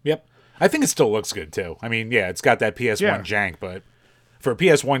Jim. Yep. I think it still looks good, too. I mean, yeah, it's got that PS1 jank, but for a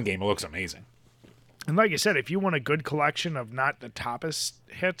PS1 game, it looks amazing. And like I said, if you want a good collection of not the toppest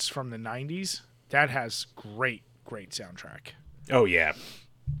hits from the 90s, that has great soundtrack. Oh, yeah.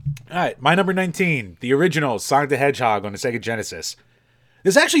 All right, my number 19, the original Sonic the Hedgehog on the Sega Genesis.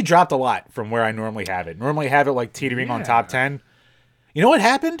 This actually dropped a lot from where I normally have it. Normally have it like teetering on top 10. You know what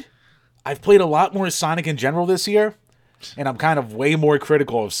happened? I've played a lot more Sonic in general this year, and I'm kind of way more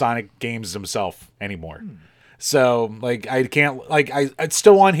critical of Sonic games themselves anymore. So, like, I can't, like, it's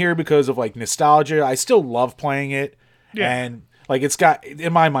still on here because of, like, nostalgia. I still love playing it. Yeah. And, like, it's got,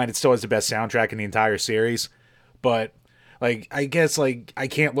 in my mind, it still has the best soundtrack in the entire series. But, like, I guess, like, I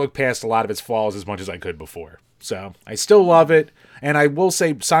can't look past a lot of its flaws as much as I could before. So, I still love it. And I will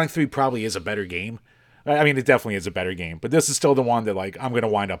say Sonic 3 probably is a better game. I mean, it definitely is a better game. But this is still the one that, like, I'm going to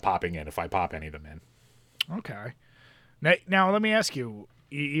wind up popping in if I pop any of them in. Okay. Now, let me ask you,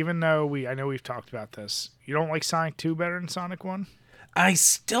 even though I know we've talked about this, you don't like Sonic 2 better than Sonic 1? I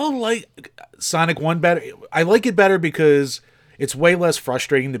still like Sonic 1 better. I like it better because it's way less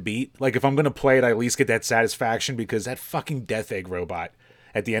frustrating to beat. Like, if I'm going to play it, I at least get that satisfaction because that fucking Death Egg robot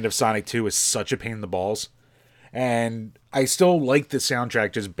at the end of Sonic 2 is such a pain in the balls. And I still like the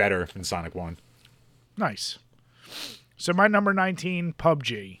soundtrack just better than Sonic 1. Nice. So my number 19,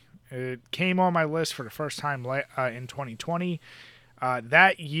 PUBG. It came on my list for the first time in 2020.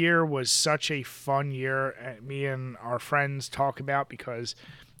 That year was such a fun year. Me and our friends talk about because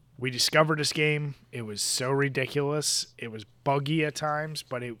we discovered this game. It was so ridiculous. It was buggy at times,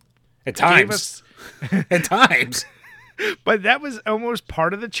 but at times. At times. But that was almost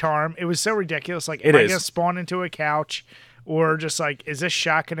part of the charm. It was so ridiculous. Like, am I going to spawn into a couch? Or just like, is this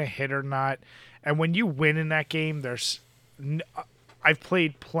shot going to hit or not? And when you win in that game, I've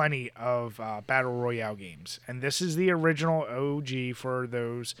played plenty of Battle Royale games. And this is the original OG for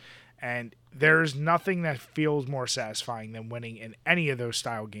those. And there's nothing that feels more satisfying than winning in any of those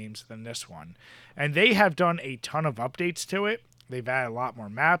style games than this one. And they have done a ton of updates to it. They've added a lot more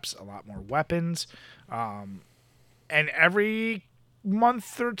maps, a lot more weapons. And every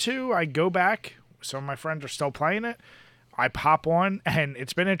month or two, I go back. Some of my friends are still playing it. I pop on, and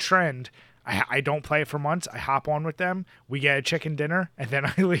it's been a trend. I don't play it for months. I hop on with them. We get a chicken dinner, and then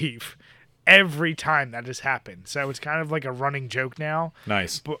I leave. Every time that has happened. So it's kind of like a running joke now.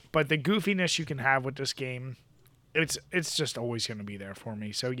 Nice. But the goofiness you can have with this game, it's just always going to be there for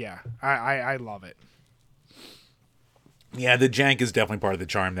me. So, yeah, I love it. Yeah, the jank is definitely part of the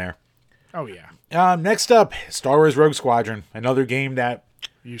charm there. Oh, yeah. Next up, Star Wars Rogue Squadron, another game that...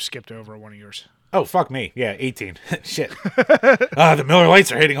 You skipped over one of yours. Oh, fuck me. Yeah, 18. Shit. The Miller Lights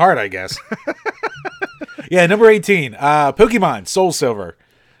are hitting hard, I guess. Yeah, number 18, Pokemon Soul Silver.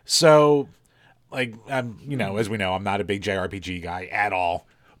 So, like, as we know, I'm not a big JRPG guy at all.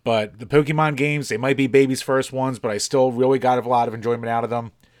 But the Pokemon games, they might be baby's first ones, but I still really got a lot of enjoyment out of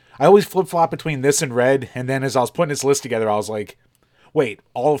them. I always flip-flop between this and Red, and then as I was putting this list together, I was like... Wait,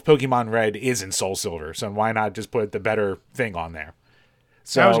 all of Pokemon Red is in Soul Silver, so why not just put the better thing on there?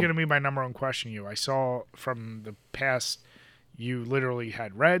 So that was going to be my number one question. I saw from the past, you literally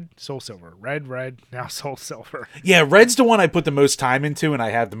had Red, Soul Silver, Red, now Soul Silver. yeah, Red's the one I put the most time into and I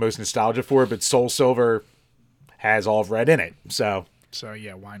have the most nostalgia for, but Soul Silver has all of Red in it. So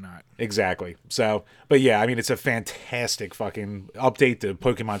yeah, why not? exactly. So, but yeah, I mean, it's a fantastic fucking update to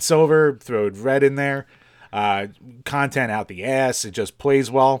Pokemon Silver. Throw Red in there. Content out the ass. It just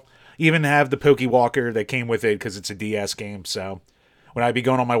plays well. Even have the Pokewalker that came with it because it's a DS game. So when I'd be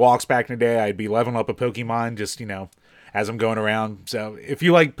going on my walks back in the day, I'd be leveling up a Pokemon just, as I'm going around. So if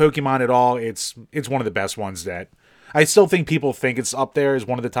you like Pokemon at all, it's one of the best ones that I still think people think it's up there as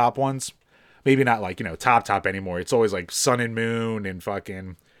one of the top ones. Maybe not like, top anymore. It's always like Sun and Moon and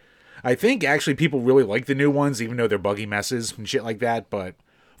fucking... I think actually people really like the new ones, even though they're buggy messes and shit like that. But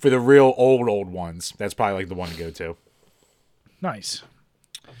for the real old ones, that's probably like the one to go to. Nice.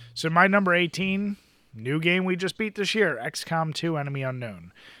 So my number 18, new game we just beat this year, XCOM 2 Enemy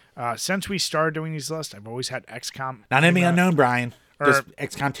Unknown. Since we started doing these lists, I've always had XCOM. Not Enemy Unknown, Brian. Just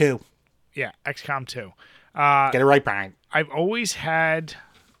XCOM 2. Yeah, XCOM 2. Get it right, Brian. I've always had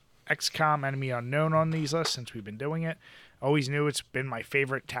XCOM Enemy Unknown on these lists since we've been doing it. Always knew it's been my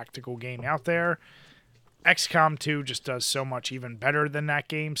favorite tactical game out there. XCOM 2 just does so much even better than that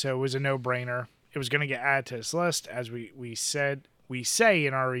game, so it was a no-brainer. It was going to get added to this list, as we say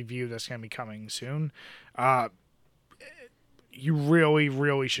in our review that's going to be coming soon. You really,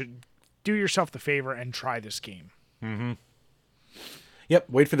 really should do yourself the favor and try this game. Mm-hmm. Yep,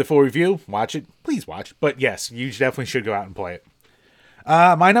 wait for the full review. Watch it. Please watch. But yes, you definitely should go out and play it.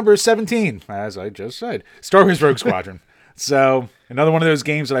 My number is 17, as I just said. Star Wars Rogue Squadron. So, another one of those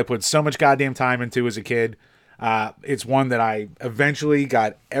games that I put so much goddamn time into as a kid. It's one that I eventually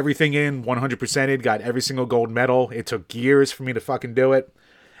got everything in, 100%ed, got every single gold medal. It took years for me to fucking do it.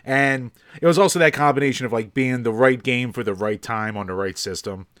 And it was also that combination of like being the right game for the right time on the right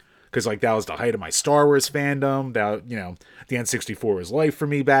system. Because like that was the height of my Star Wars fandom. That, the N64 was life for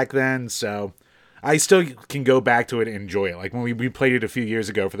me back then. So I still can go back to it and enjoy it. Like when we played it a few years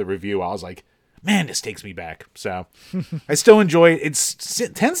ago for the review, I was like, man, this takes me back. So I still enjoy it.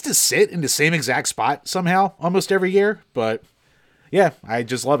 It tends to sit in the same exact spot somehow almost every year. But yeah, I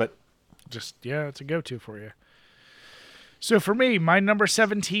just love it. It's a go-to for you. So for me, my number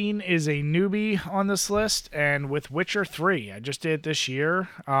 17 is a newbie on this list, and with Witcher 3. I just did it this year.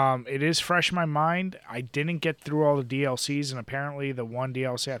 It is fresh in my mind. I didn't get through all the DLCs, and apparently the one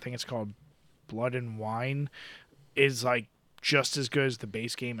DLC, I think it's called Blood and Wine, is like just as good as the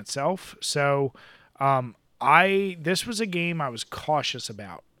base game itself. So this was a game I was cautious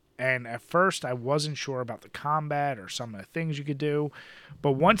about. And at first, I wasn't sure about the combat or some of the things you could do.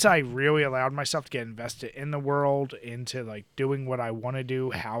 But once I really allowed myself to get invested in the world, into like doing what I want to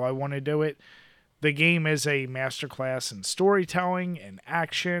do, how I want to do it, the game is a masterclass in storytelling and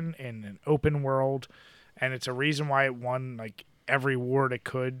action in an open world. And it's a reason why it won like every award it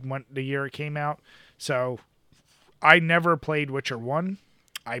could the year it came out. So I never played Witcher 1.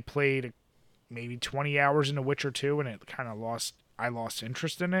 I played maybe 20 hours into Witcher 2, and it kind of I lost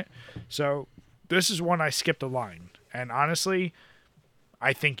interest in it. So this is one I skipped a line. And honestly,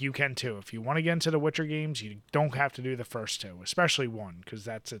 I think you can too. If you want to get into the Witcher games, you don't have to do the first two, especially 1, because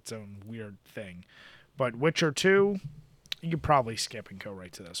that's its own weird thing. But Witcher 2, you could probably skip and go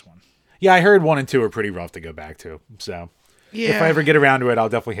right to this one. Yeah, I heard 1 and 2 are pretty rough to go back to. So if I ever get around to it, I'll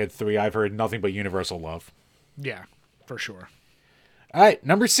definitely hit 3. I've heard nothing but universal love. Yeah, for sure. All right,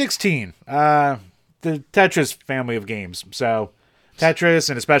 number 16. The Tetris family of games. So Tetris,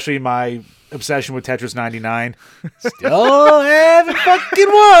 and especially my obsession with Tetris 99. Still haven't fucking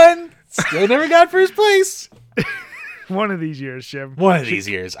won. Still never got first place. One of these years, Jim. One of these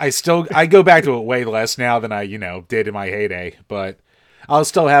years. I go back to it way less now than I, did in my heyday. But I'll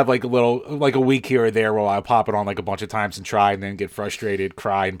still have like a week here or there where I'll pop it on like a bunch of times and try and then get frustrated,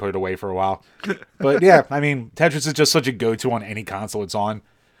 cry, and put it away for a while. But yeah, I mean, Tetris is just such a go-to on any console it's on.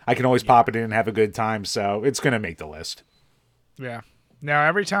 I can always pop it in and have a good time, so it's going to make the list. Yeah. Now,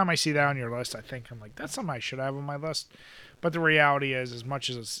 every time I see that on your list, I'm like, that's something I should have on my list. But the reality is, as much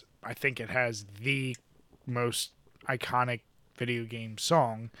as I think it has the most iconic video game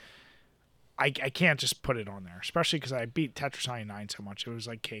song, I can't just put it on there, especially because I beat Tetris 99 so much. It was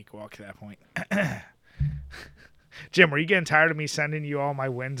like cakewalk at that point. Jim, were you getting tired of me sending you all my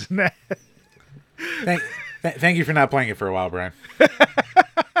wins in that? Thank you for not playing it for a while, Brian.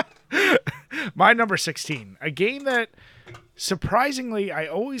 My number 16, a game that surprisingly I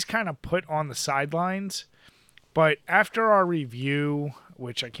always kind of put on the sidelines, but after our review,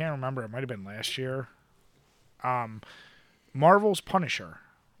 which I can't remember, it might have been last year, Marvel's Punisher,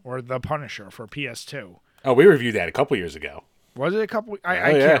 or The Punisher for PS2. Oh, we reviewed that a couple years ago. Was it a couple? I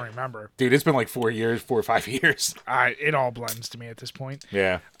Oh, yeah. can't remember. Dude, it's been like 4 or 5 years. It all blends to me at this point.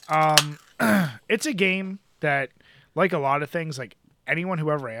 Yeah. It's a game that, like a lot of things, like anyone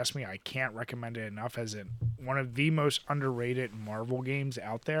who ever asked me, I can't recommend it enough as one of the most underrated Marvel games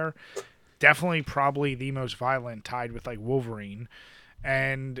out there. Definitely, probably the most violent, tied with like Wolverine.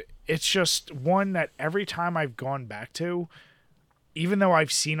 And it's just one that every time I've gone back to, even though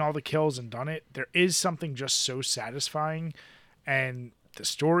I've seen all the kills and done it, there is something just so satisfying. And the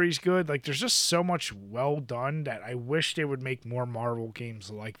story's good. Like, there's just so much well done that I wish they would make more Marvel games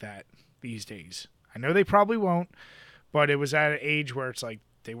like that these days. I know they probably won't, but it was at an age where it's like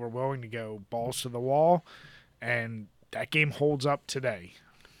they were willing to go balls to the wall, and that game holds up today.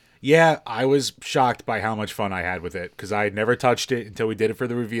 Yeah, I was shocked by how much fun I had with it because I had never touched it until we did it for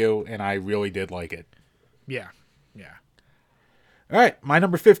the review, and I really did like it. Yeah, yeah. All right, my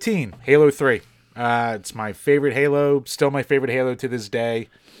number 15, Halo 3. It's my favorite Halo, still my favorite Halo to this day.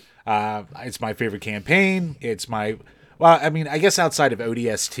 It's my favorite campaign. I guess outside of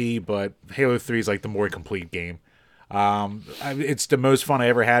ODST, but Halo 3 is like the more complete game. It's the most fun I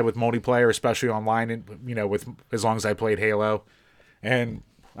ever had with multiplayer, especially online, and with as long as I played Halo. And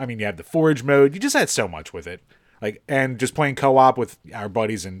I mean, you had the Forge mode. You just had so much with it. And just playing co-op with our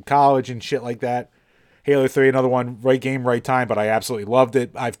buddies in college and shit like that. Halo 3, another one, right game, right time, but I absolutely loved it.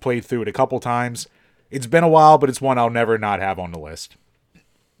 I've played through it a couple times. It's been a while, but it's one I'll never not have on the list.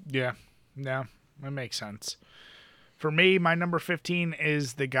 Yeah, that makes sense. For me, my number 15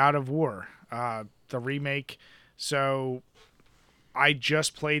 is the God of War, the remake. So I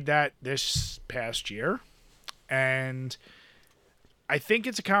just played that this past year, and I think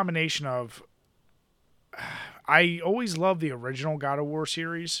it's a combination of I always loved the original God of War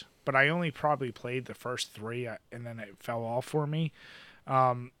series, but I only probably played the first 3, and then it fell off for me.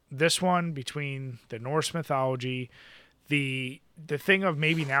 This one, between the Norse mythology, the thing of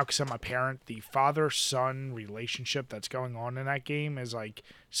maybe now because I'm a parent, the father-son relationship that's going on in that game is like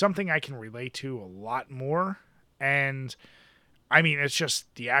something I can relate to a lot more. And I mean, it's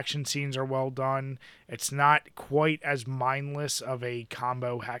just the action scenes are well done. It's not quite as mindless of a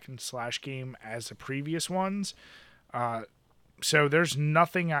combo hack and slash game as the previous ones. So there's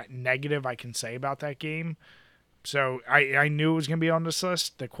nothing negative I can say about that game. So I knew it was going to be on this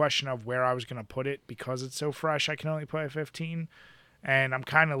list. The question of where I was going to put it, because it's so fresh, I can only put it 15. And I'm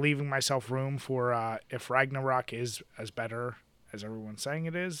kind of leaving myself room for if Ragnarok is as better as everyone's saying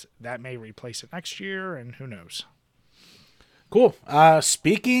it is, that may replace it next year, and who knows. Cool.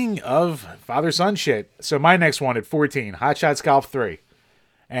 Speaking of father-son shit, so my next one at 14, Hot Shots Golf 3.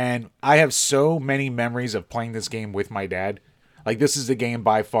 And I have so many memories of playing this game with my dad. Like, this is the game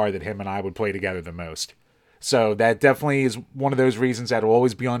by far that him and I would play together the most. So that definitely is one of those reasons that will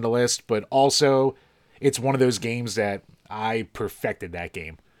always be on the list, but also it's one of those games that I perfected that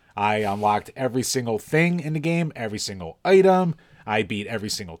game. I unlocked every single thing in the game, every single item. I beat every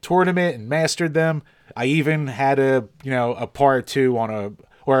single tournament and mastered them. I even had a par 2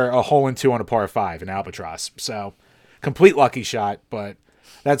 or a hole in 2 on a par 5 in Albatross. So complete lucky shot, but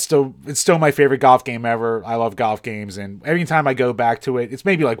it's still my favorite golf game ever. I love golf games, and every time I go back to it, it's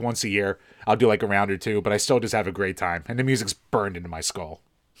maybe like once a year. I'll do like a round or two, but I still just have a great time, and the music's burned into my skull.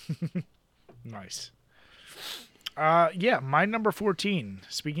 Nice. Yeah, my number 14.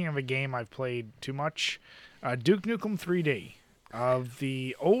 Speaking of a game I've played too much, Duke Nukem 3D. Of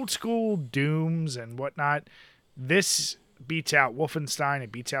the old school Dooms and whatnot, this beats out Wolfenstein.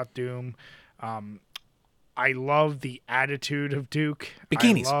 It beats out Doom. I love the attitude of Duke.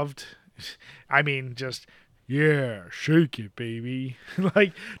 Bikinis. Yeah, shake it, baby.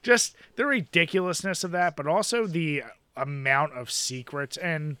 Like, just the ridiculousness of that, but also the amount of secrets.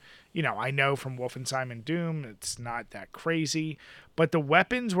 And, I know from Wolfenstein and Doom, it's not that crazy, but the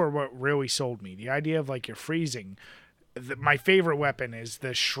weapons were what really sold me. The idea of, like, you're freezing. My favorite weapon is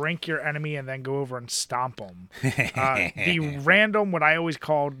the shrink your enemy and then go over and stomp them. The random, what I always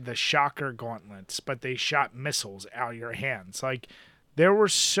called the shocker gauntlets, but they shot missiles out of your hands. Like, there were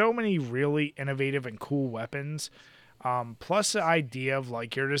so many really innovative and cool weapons. Plus the idea of,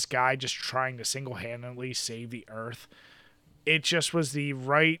 like, you're this guy just trying to single-handedly save the Earth. It just was the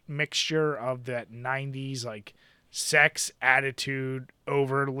right mixture of that 90s, like, sex, attitude,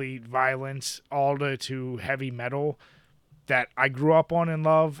 overtly violence, all to heavy metal that I grew up on and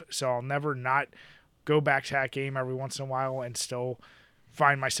love, so I'll never not go back to that game every once in a while and still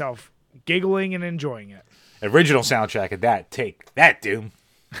find myself giggling and enjoying it. Original soundtrack of that. Take that, Doom.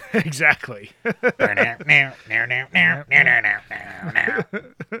 Exactly. All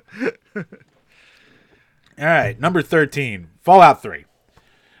right, number 13, Fallout 3.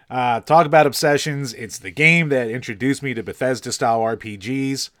 Talk about obsessions. It's the game that introduced me to Bethesda-style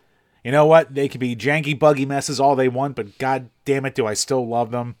RPGs. You know what? They can be janky, buggy messes all they want, but god damn it, do I still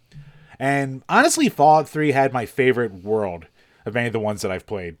love them. And honestly, Fallout 3 had my favorite world of any of the ones that I've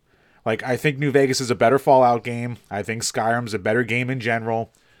played. Like, I think New Vegas is a better Fallout game. I think Skyrim's a better game in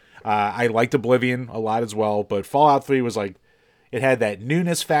general. I liked Oblivion a lot as well, but Fallout 3 was like, it had that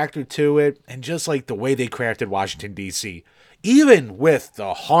newness factor to it, and just like the way they crafted Washington, D.C. Even with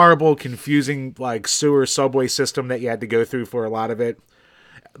the horrible, confusing, like, sewer subway system that you had to go through for a lot of it.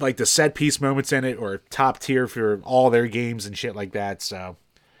 Like, the set piece moments in it are top tier for all their games and shit like that, so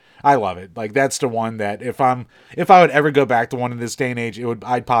I love it. Like, that's the one that if I would ever go back to one in this day and age,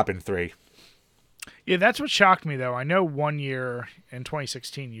 I'd pop in 3. Yeah, that's what shocked me, though. I know one year in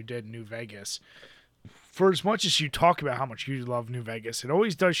 2016 you did New Vegas. For as much as you talk about how much you love New Vegas, it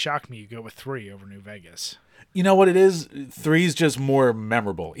always does shock me you go with 3 over New Vegas. You know what it is? 3 is just more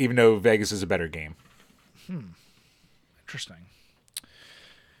memorable, even though Vegas is a better game. Interesting.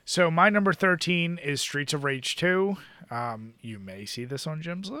 So my number 13 is Streets of Rage 2. You may see this on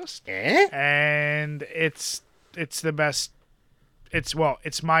Jim's list. And it's the best.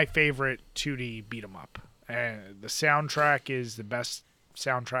 It's my favorite 2D beat 'em up. And the soundtrack is the best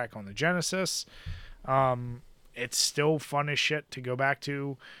soundtrack on the Genesis. It's still fun as shit to go back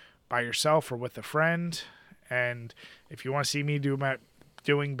to by yourself or with a friend. And if you want to see me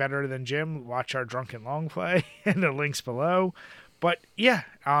doing better than Jim, watch our Drunken Long play and the links below. But yeah,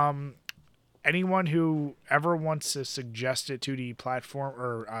 anyone who ever wants to suggest a 2D platform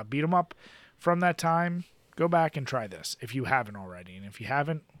or beat 'em up from that time, go back and try this if you haven't already. And if you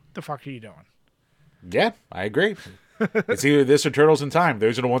haven't, what the fuck are you doing? Yeah, I agree. It's either this or Turtles in Time.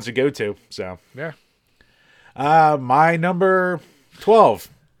 Those are the ones to go to. So yeah. My number 12,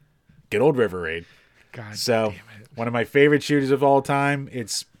 Good Old River Raid. God so damn it. One of my favorite shooters of all time.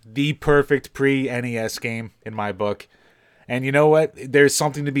 It's the perfect pre-NES game in my book. And you know what? There's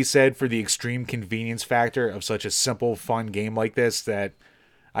something to be said for the extreme convenience factor of such a simple, fun game like this that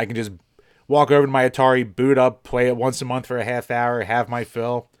I can just walk over to my Atari, boot up, play it once a month for a half hour, have my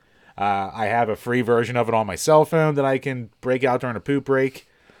fill. I have a free version of it on my cell phone that I can break out during a poop break.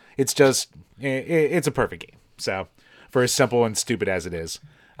 It's just, it's a perfect game. So, for as simple and stupid as it is.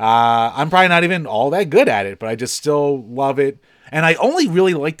 I'm probably not even all that good at it, but I just still love it. And I only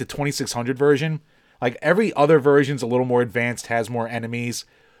really like the 2600 version. Like, every other version's a little more advanced, has more enemies.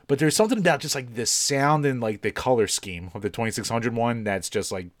 But there's something about just, like, the sound and, like, the color scheme of the 2600 one that's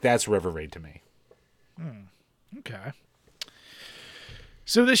just, like, that's River Raid to me. Okay.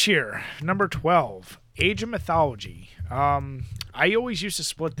 So this year, number 12, Age of Mythology. I always used to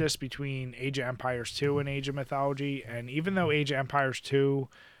split this between Age of Empires 2 and Age of Mythology. And even though Age of Empires 2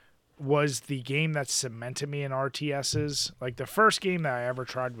 was the game that cemented me in RTSs. Like, the first game that I ever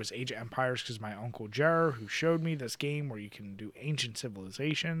tried was Age of Empires because my Uncle Jer, who showed me this game where you can do ancient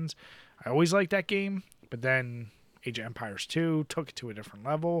civilizations. I always liked that game, but then Age of Empires 2 took it to a different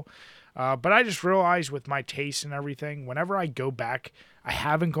level. But I just realized with my taste and everything, whenever I go back, I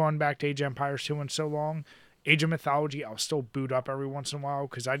haven't gone back to Age of Empires 2 in so long. Age of Mythology, I'll still boot up every once in a while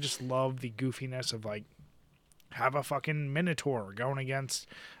because I just love the goofiness of, like, have a fucking Minotaur going against,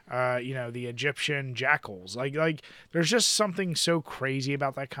 the Egyptian jackals. Like, there's just something so crazy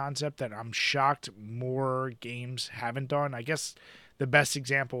about that concept that I'm shocked more games haven't done. I guess the best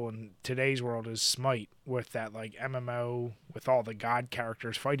example in today's world is Smite with that, like, MMO with all the god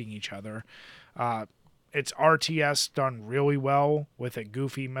characters fighting each other. It's RTS done really well with a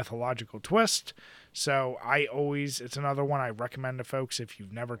goofy mythological twist. So it's another one I recommend to folks if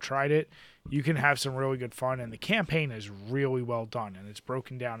you've never tried it. You can have some really good fun, and the campaign is really well done, and it's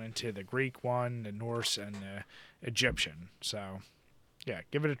broken down into the Greek one, the Norse, and the Egyptian. So, yeah,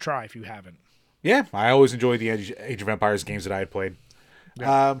 give it a try if you haven't. Yeah, I always enjoy the Age of Empires games that I had played.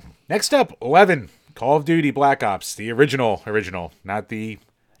 Yeah. Next up, 11, Call of Duty Black Ops, the original, not the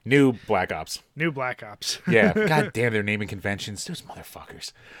new Black Ops. New Black Ops. Yeah, god damn their naming conventions, those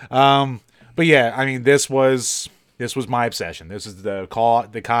motherfuckers. But yeah, I mean, this was my obsession. This is the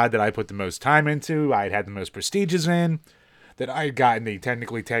COD that I put the most time into. I had the most prestiges in, that I had gotten the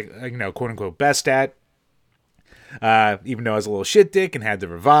technically, quote unquote, best at. Even though I was a little shit dick and had the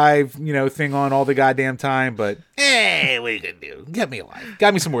revive, thing on all the goddamn time. But hey, what are you gonna do? Get me alive.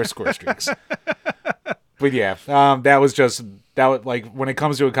 Got me some more score streaks. But yeah, like, when it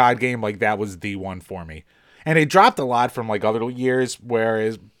comes to a COD game, like, that was the one for me. And it dropped a lot from, like, other years,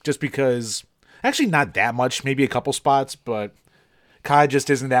 whereas just because, actually not that much, maybe a couple spots, but COD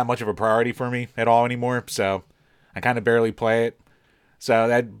just isn't that much of a priority for me at all anymore, so I kind of barely play it. So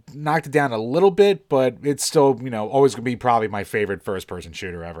that knocked it down a little bit, but it's still, always going to be probably my favorite first-person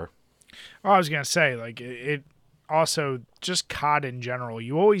shooter ever. I was going to say, like, it also, just COD in general,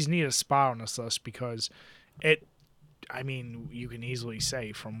 you always need a spot on this list because you can easily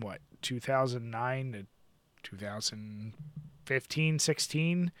say from 2009 to 2015,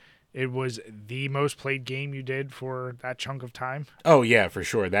 16, it was the most played game you did for that chunk of time. Oh yeah, for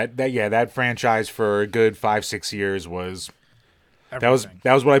sure. That franchise for a good 5-6 years was Everything.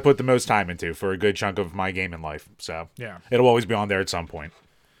 that was what I put the most time into for a good chunk of my gaming life. So Yeah. it'll always be on there at some point.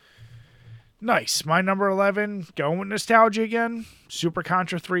 Nice. My number 11, going with nostalgia again. Super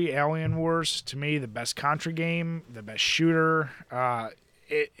Contra 3 Alien Wars. To me, the best Contra game, the best shooter.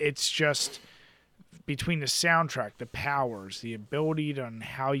 It's just between the soundtrack, the powers, the ability on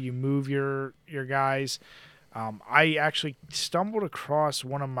how you move your guys. I actually stumbled across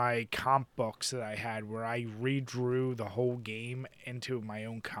one of my comp books that I had where I redrew the whole game into my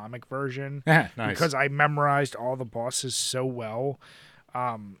own comic version. Nice. Because I memorized all the bosses so well.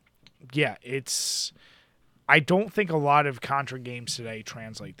 I don't think a lot of Contra games today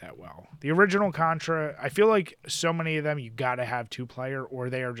translate that well. The original Contra, I feel like so many of them you got to have 2-player or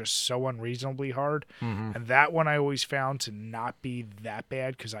they are just so unreasonably hard. Mm-hmm. And that one I always found to not be that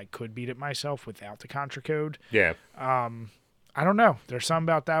bad because I could beat it myself without the Contra code. Yeah. I don't know. There's something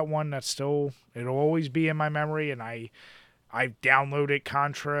about that one that it'll always be in my memory. And I downloaded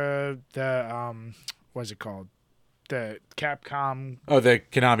Contra, what's it called? The Capcom. Oh, the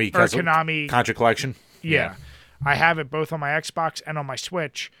Konami Contra Collection. Yeah. I have it both on my Xbox and on my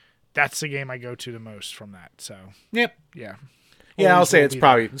Switch. That's the game I go to the most from that. So yep. Yeah. Yeah, I'll say it's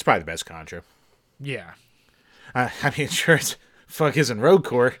probably the best Contra. Yeah. I mean, sure, it's fuck isn't Road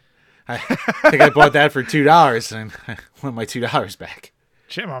Core. I think I bought that for $2 and I want my $2 back.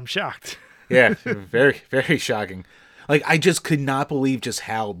 Jim, I'm shocked. Yeah, very, very shocking. Like, I just could not believe just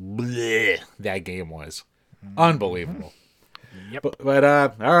how bleh that game was. Unbelievable. Yep. But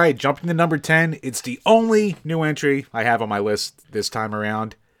all right, jumping to number 10. It's the only new entry I have on my list this time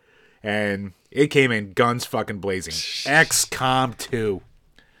around. And it came in guns fucking blazing. XCOM 2.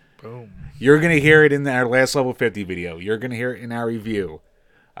 Boom. You're going to hear it in our last level 50 video. You're going to hear it in our review.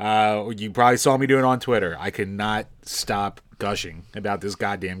 You probably saw me do it on Twitter. I could not stop gushing about this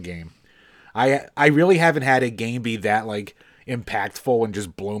goddamn game. I really haven't had a game be that, like, impactful and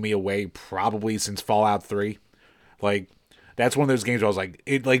just blow me away probably since Fallout 3. Like, that's one of those games where I was like,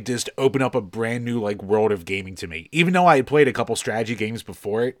 it like just opened up a brand new like world of gaming to me. Even though I had played a couple strategy games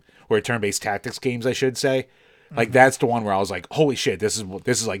before it, or turn-based tactics games, I should say. Like, that's the one where I was like, holy shit, this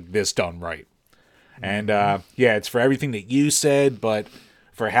is like this done right. And yeah, it's for everything that you said, but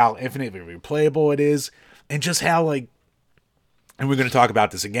for how infinitely replayable it is, and just how, like, and we're going to talk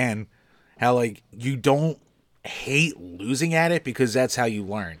about this again, how, like, you don't hate losing at it because that's how you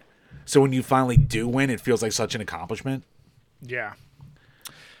learn. So when you finally do win, it feels like such an accomplishment. Yeah.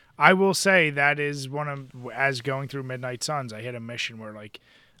 I will say that is as going through Midnight Suns, I hit a mission where, like,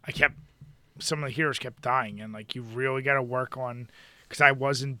 some of the heroes kept dying, and, like, you really got to work on, because I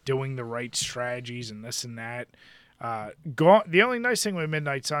wasn't doing the right strategies and this and that. The only nice thing with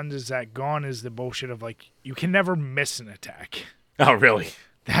Midnight Suns is that gone is the bullshit of, like, you can never miss an attack. Oh, really?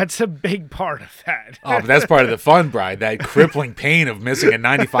 That's a big part of that. Oh, but that's part of the fun, Brian. That crippling pain of missing a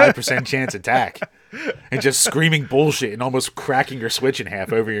 95% chance attack and just screaming bullshit and almost cracking your Switch in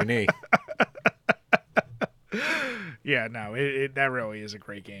half over your knee. Yeah, no, that really is a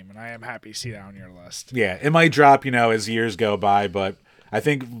great game, and I am happy to see that on your list. Yeah, it might drop, as years go by, but I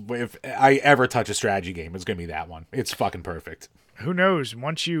think if I ever touch a strategy game, it's going to be that one. It's fucking perfect. Who knows?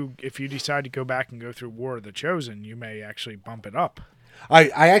 If you decide to go back and go through War of the Chosen, you may actually bump it up. I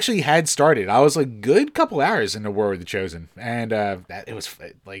actually had started. I was like good couple hours into War of the Chosen, and it was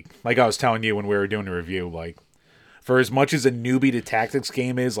like I was telling you when we were doing the review. Like, for as much as a newbie to tactics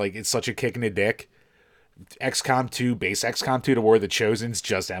game is, like, it's such a kick in the dick. XCOM 2, base XCOM 2 to War of the Chosen's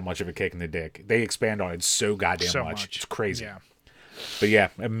just that much of a kick in the dick. They expand on it so goddamn much. It's crazy. Yeah. But yeah,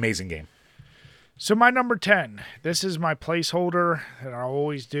 amazing game. So my number 10, this is my placeholder that I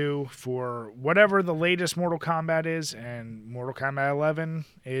always do for whatever the latest Mortal Kombat is, and Mortal Kombat 11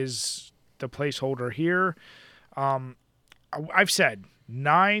 is the placeholder here. I've said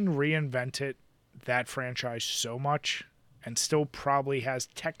 9 reinvented that franchise so much and still probably has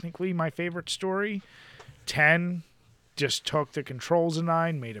technically my favorite story. 10 just took the controls of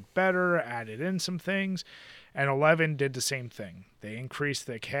 9, made it better, added in some things. And 11 did the same thing. They increased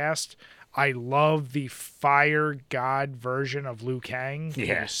the cast. I love the fire god version of Liu Kang. Yeah.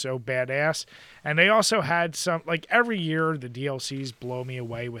 He was so badass. And they also had some, like every year, the DLCs blow me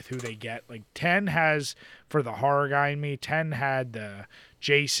away with who they get. Like 10 has, for the horror guy in me, 10 had the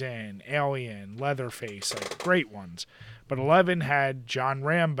Jason, Alien, Leatherface, like great ones. But 11 had John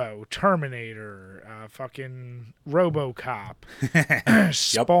Rambo, Terminator, fucking RoboCop,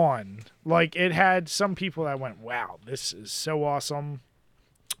 Spawn. Like it had some people that went, wow, this is so awesome.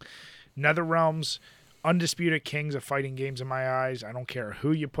 NetherRealms, undisputed kings of fighting games in my eyes. I don't care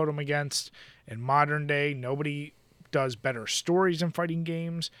who you put them against. In modern day, nobody does better stories in fighting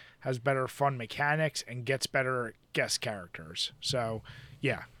games, has better fun mechanics, and gets better guest characters. So,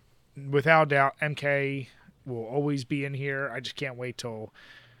 yeah, without doubt, MK will always be in here. I just can't wait till...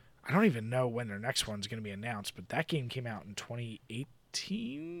 I don't even know when their next one's going to be announced, but that game came out in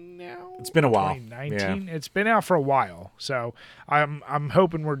 2018 now? It's been a while. 2019? Yeah. It's been out for a while, so I'm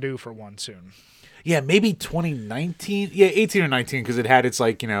hoping we're due for one soon. Yeah, maybe 2019. Yeah, 18 or 19, because it had its,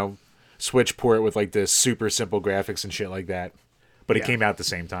 like, Switch port with, like, the super simple graphics and shit like that. But it came out at the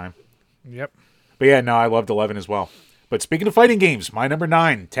same time. Yep. But yeah, no, I loved 11 as well. But speaking of fighting games, my number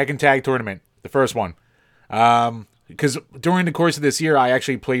 9, Tekken Tag Tournament, the first one. Because during the course of this year, I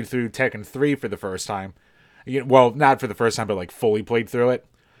actually played through Tekken 3 for the first time. Well, not for the first time, but like fully played through it.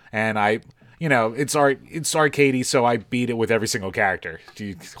 And it's arcadey, so I beat it with every single character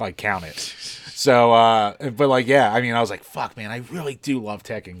to like count it. So, but like, yeah, I mean, I was like, fuck, man, I really do love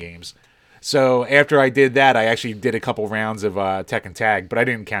Tekken games. So after I did that, I actually did a couple rounds of Tekken Tag, but I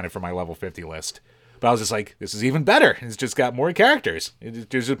didn't count it for my level 50 list. But I was just like, this is even better. It's just got more characters.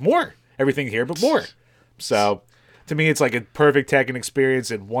 There's just more. Everything here, but more. So, to me, it's like a perfect Tekken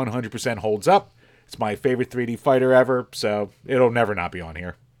experience. It 100% holds up. It's my favorite 3D fighter ever, so it'll never not be on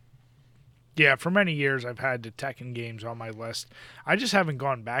here. Yeah, for many years, I've had the Tekken games on my list. I just haven't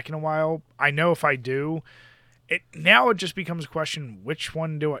gone back in a while. I know if I do, now it just becomes a question, which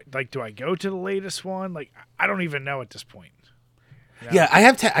one do I, like, do I go to the latest one? Like, I don't even know at this point. Yeah, I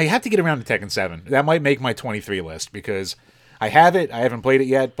have to get around to Tekken 7. That might make my 23 list, because I have it. I haven't played it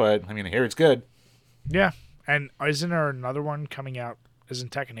yet, but, I mean, I hear it's good. Yeah, and isn't there another one coming out?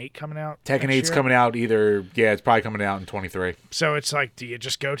 Isn't Tekken 8 coming out? Tekken 8's coming out it's probably coming out in 23. So it's like, do you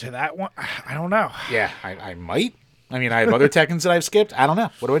just go to that one? I don't know. Yeah, I might. I mean, I have other Tekkens that I've skipped. I don't know.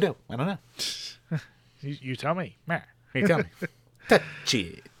 What do? I don't know. You tell me. Meh. You tell me.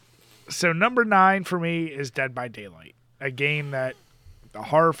 Touchy. So number 9 for me is Dead by Daylight, a game that the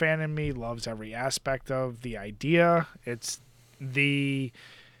horror fan in me loves every aspect of. The idea.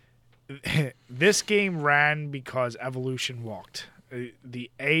 This game ran because Evolution walked. The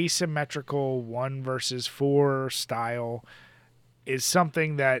asymmetrical 1 versus 4 style is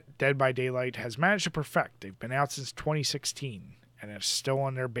something that Dead by Daylight has managed to perfect. They've been out since 2016, and it's still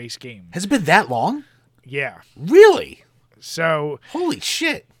on their base game. Has it been that long? Yeah. Really? So... Holy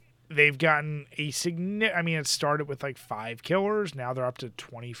shit. They've gotten it started with like 5 killers. Now they're up to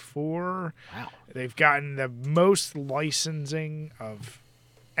 24. Wow. They've gotten the most licensing of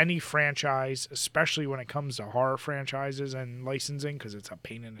any franchise, especially when it comes to horror franchises and licensing, because it's a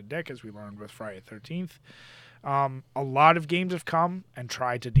pain in the dick, as we learned with Friday the 13th. A lot of games have come and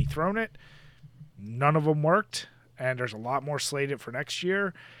tried to dethrone it. None of them worked, and there's a lot more slated for next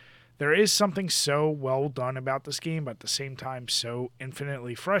year. There is something so well done about this game, but at the same time so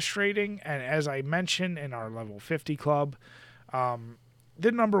infinitely frustrating. And as I mentioned in our Level 50 club,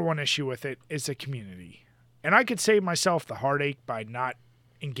 the number one issue with it is the community. And I could save myself the heartache by not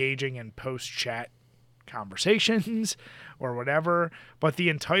engaging in post-chat conversations or whatever, but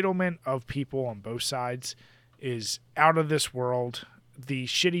the entitlement of people on both sides is out of this world. The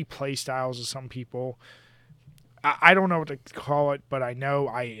shitty play styles of some people, I don't know what to call it, but I know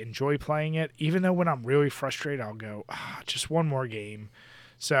I enjoy playing it. Even though when I'm really frustrated, I'll go, just one more game.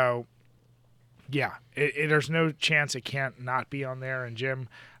 So, yeah, there's no chance it can't not be on there. And, Jim,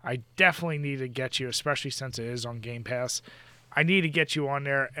 I definitely need to get you, especially since it is on Game Pass. I need to get you on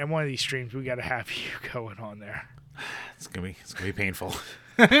there, and one of these streams, we got to have you going on there. It's gonna be painful.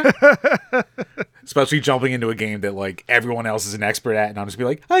 Especially jumping into a game that, like, everyone else is an expert at, and I'll just be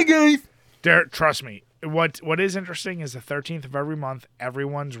like, hi, guys. Trust me. What is interesting is the 13th of every month,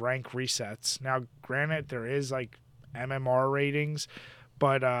 everyone's rank resets. Now, granted, there is like MMR ratings,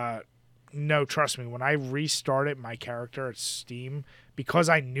 but no, trust me, when I restarted my character at Steam, because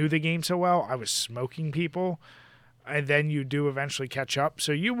I knew the game so well, I was smoking people, and then you do eventually catch up.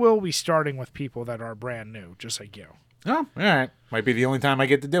 So you will be starting with people that are brand new, just like you. Oh, all right. Might be the only time I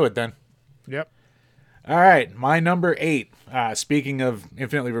get to do it then. Yep. All right, my number 8. Speaking of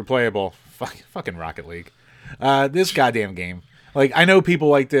infinitely replayable, fucking Rocket League. This goddamn game. Like, I know people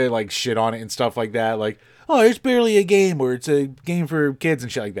like to like shit on it and stuff like that. Like, oh, it's barely a game, or it's a game for kids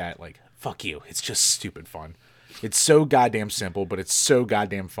and shit like that. Like, fuck you. It's just stupid fun. It's so goddamn simple, but it's so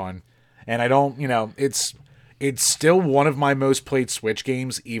goddamn fun. And I don't, it's still one of my most played Switch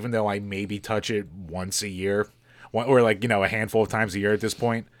games, even though I maybe touch it once a year, or like, a handful of times a year at this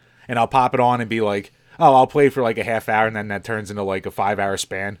point. And I'll pop it on and be like, oh, I'll play for like a half hour, and then that turns into like a 5-hour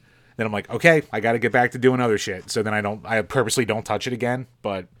span. Then I'm like, okay, I got to get back to doing other shit. So then I purposely don't touch it again.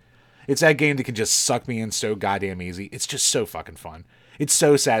 But it's that game that can just suck me in so goddamn easy. It's just so fucking fun. It's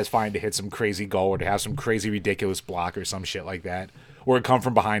so satisfying to hit some crazy goal or to have some crazy ridiculous block or some shit like that, or to come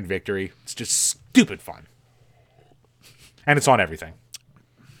from behind victory. It's just stupid fun. And it's on everything.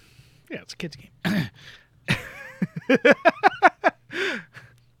 Yeah, it's a kid's game.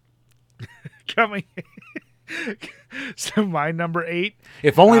 Coming. So my number 8.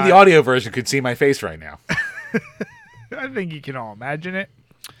 If only the audio version could see my face right now. I think you can all imagine it.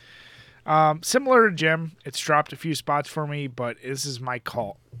 Similar to Jim, it's dropped a few spots for me, but this is my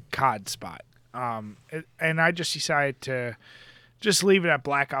COD spot. And I just decided to just leave it at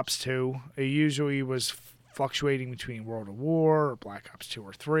Black Ops 2. It usually was fluctuating between World of War or Black Ops 2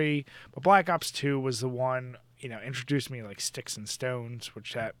 or 3, but Black Ops 2 was the one, introduced me like Sticks and Stones,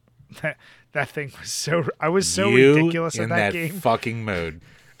 which that thing was so, I was so ridiculous in that game. Fucking mode.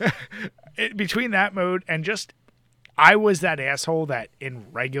 Between that mode and just, I was that asshole that in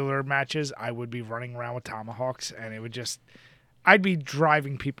regular matches I would be running around with tomahawks, and it would just, I'd be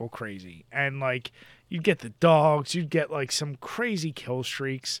driving people crazy. And like, you'd get the dogs, you'd get like some crazy kill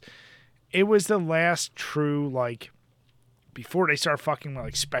streaks. It was the last true, like, before they start fucking with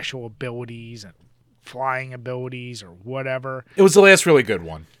like special abilities and flying abilities or whatever. It was the last really good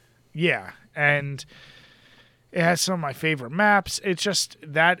one. Yeah, and it has some of my favorite maps. It's just,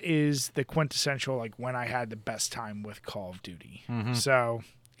 that is the quintessential, like, when I had the best time with Call of Duty. Mm-hmm. So,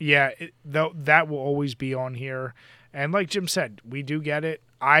 yeah, that will always be on here. And like Jim said, we do get it.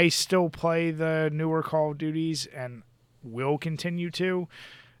 I still play the newer Call of Duties and will continue to.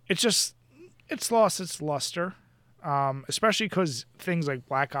 It's just, it's lost its luster. Especially because things like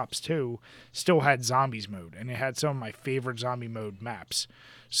Black Ops 2 still had zombies mode, and it had some of my favorite zombie mode maps.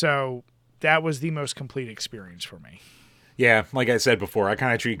 So that was the most complete experience for me. Yeah, like I said before, I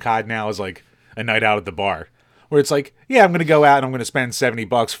kind of treat COD now as like a night out at the bar, where it's like, yeah, I'm going to go out and I'm going to spend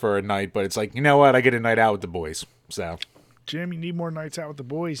 $70 for a night, but it's like, you know what? I get a night out with the boys. So, Jim, you need more nights out with the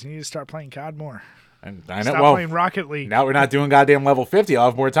boys. You need to start playing COD more. And I know, Stop playing Rocket League. Now we're not doing goddamn level 50. I'll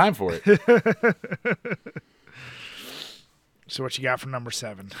have more time for it. So what you got for number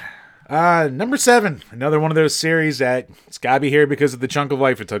 7? Number 7, another one of those series that it's got to be here because of the chunk of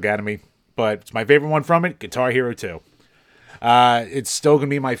life it took out of me. But it's my favorite one from it, Guitar Hero 2. It's still going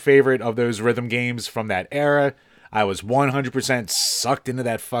to be my favorite of those rhythm games from that era. I was 100% sucked into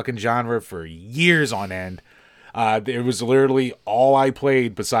that fucking genre for years on end. It was literally all I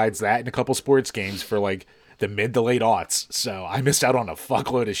played besides that and a couple sports games for like the mid to late aughts. So I missed out on a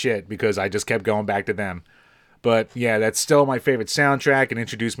fuckload of shit because I just kept going back to them. But yeah, that's still my favorite soundtrack and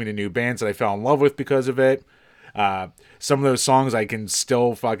introduced me to new bands that I fell in love with because of it. Some of those songs I can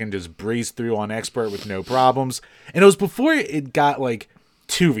still fucking just breeze through on Expert with no problems. And it was before it got like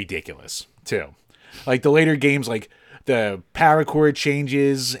too ridiculous too. Like the later games, like the power chord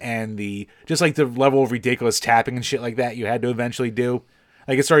changes and the just like the level of ridiculous tapping and shit like that you had to eventually do.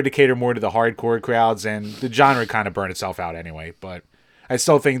 Like it started to cater more to the hardcore crowds, and the genre kind of burned itself out anyway. But I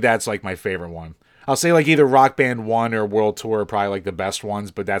still think that's like my favorite one. I'll say like either Rock Band 1 or World Tour are probably like the best ones,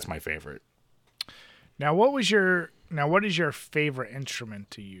 but that's my favorite. Now, what is your favorite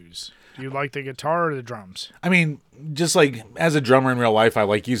instrument to use? Do you like the guitar or the drums? I mean, just like as a drummer in real life, I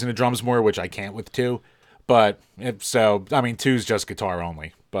like using the drums more, which I can't with 2. But if so, I mean, 2's just guitar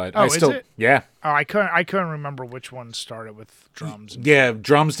only. But I still, is it? Yeah. Oh, I couldn't remember which one started with drums. Yeah,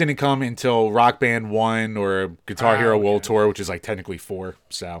 drums didn't come until Rock Band 1 or Guitar Hero World Tour, which is like technically 4.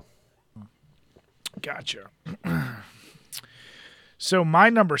 So. Gotcha. So my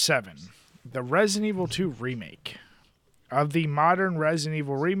number 7, the Resident Evil 2 remake. Of the modern Resident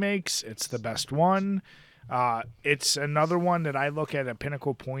Evil remakes, it's the best one. It's another one that I look at a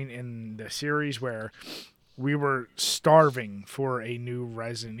pinnacle point in the series where we were starving for a new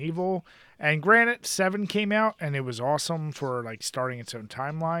Resident Evil. And granted, 7 came out and it was awesome for like starting its own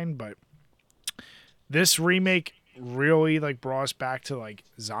timeline, but this remake really like brought us back to like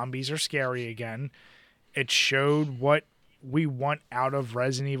zombies are scary again. It showed what we want out of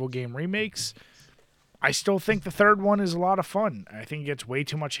Resident Evil game remakes. I still think the third one is a lot of fun. I think it gets way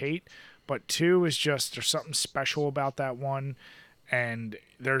too much hate, but 2 is just, there's something special about that one. and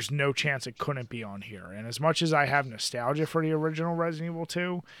there's no chance it couldn't be on here. And as much as I have nostalgia for the original Resident Evil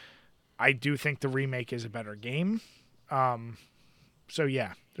 2, I do think the remake is a better game. So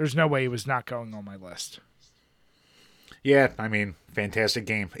yeah, there's no way it was not going on my list. Yeah, I mean, fantastic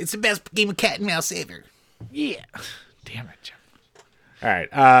game. It's the best game of cat and mouse ever. Yeah. Damn it, Jim. All right.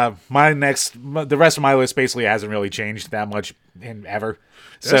 The rest of my list basically hasn't really changed that much in ever.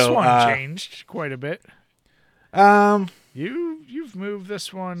 This one changed quite a bit. You've moved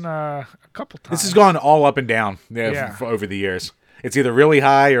this one a couple times. This has gone all up and down over the years. It's either really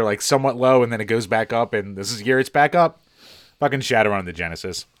high or like somewhat low, and then it goes back up. And this is the year it's back up. Fucking Shadowrun the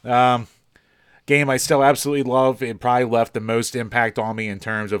Genesis. Game I still absolutely love. It probably left the most impact on me in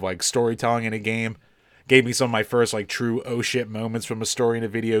terms of like storytelling in a game. Gave me some of my first like true oh shit moments from a story in a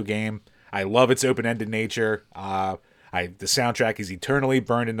video game. I love its open-ended nature. The soundtrack is eternally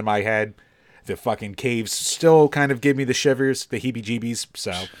burned into my head. The fucking caves still kind of give me the shivers, the heebie-jeebies.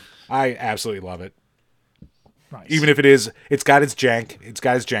 So I absolutely love it. Nice. Even if it's got its jank. It's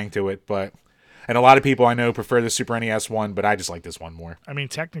got its jank to it, and a lot of people I know prefer the Super NES one, but I just like this one more. I mean,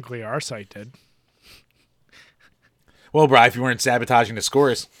 technically our site did. Well, Bri, if you weren't sabotaging the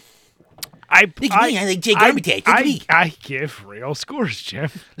scores. Look at me, I like Jake Armitage. Look at me. I give real scores, Jim.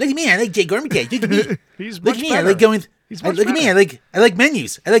 Look at me, I like Jake Armitage. Look at me. He's Look much at me, better. I like going. He's Look much at me, better. I like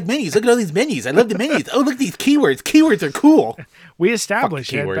menus. I like menus. Look at all these menus. I love the menus. Oh, look at these keywords. Keywords are cool. We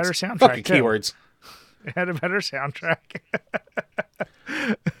established it had Keywords. better soundtrack Fucking too. keywords. It had a better soundtrack.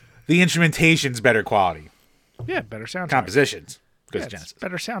 The instrumentation's better quality. Yeah, better soundtrack. Compositions. Yeah, Because it's Genesis.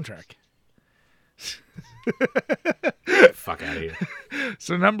 better soundtrack. Fuck out of here.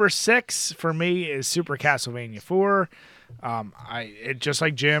 So number 6 for me is Super Castlevania 4. Just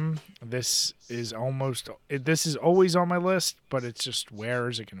like Jim, this is always on my list, but it's just where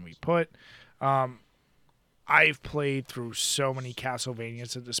is it going to be put? I've played through so many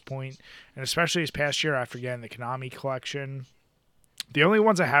Castlevanias at this point, and especially this past year after getting the Konami collection. The only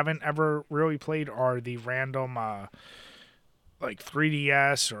ones I haven't ever really played are the random like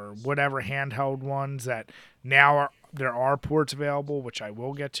 3DS or whatever handheld ones that now there are ports available, which I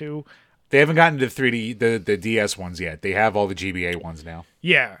will get to. They haven't gotten to 3D, the DS ones yet. They have all the GBA ones now.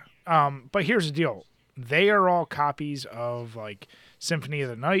 Yeah. But here's the deal. They are all copies of like Symphony of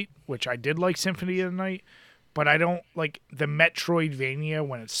the Night, which I did like Symphony of the Night, but I don't like the Metroidvania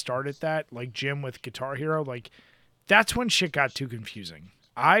when it started that, like Jim with Guitar Hero, like that's when shit got too confusing.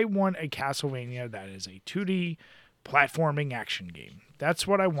 I want a Castlevania that is a 2D platforming action game. That's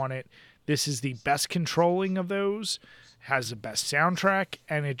what I wanted. This is the best controlling of those, has the best soundtrack,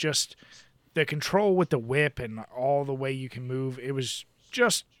 and it just, the control with the whip and all the way you can move, it was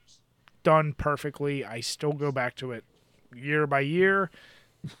just done perfectly. I still go back to it year by year.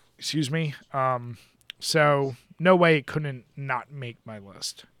 Excuse me. So no way it couldn't not make my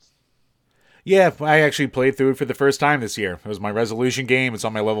list. Yeah, I actually played through it for the first time this year. It was my resolution game. It's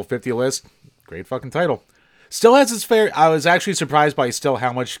on my level 50 list. Great fucking title. Still has its fair. I was actually surprised by still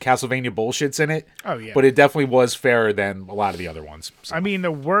how much Castlevania bullshit's in it. Oh, yeah. But it definitely was fairer than a lot of the other ones. So. I mean,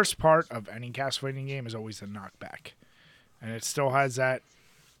 the worst part of any Castlevania game is always the knockback. And it still has that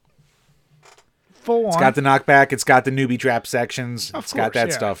full on. It's got the knockback. It's got the newbie trap sections. It's got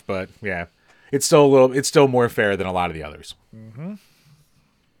that stuff. But yeah, it's still more fair than a lot of the others. Mm-hmm.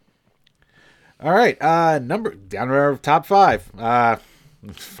 All right, down to our top 5.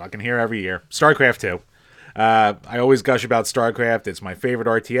 Fucking here every year. StarCraft 2. I always gush about StarCraft. It's my favorite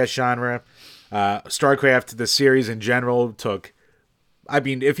RTS genre. StarCraft, the series in general, took, I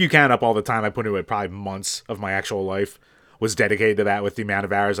mean, if you count up all the time I put into it, probably months of my actual life was dedicated to that with the amount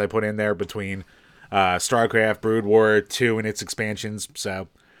of hours I put in there between StarCraft, Brood War 2 and its expansions. So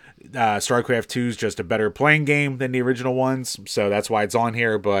StarCraft 2 is just a better playing game than the original ones, so that's why it's on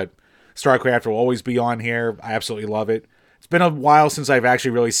here, but StarCraft will always be on here. I absolutely love it. It's been a while since I've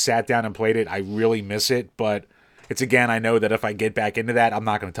actually really sat down and played it. I really miss it, but it's, again, I know that if I get back into that, I'm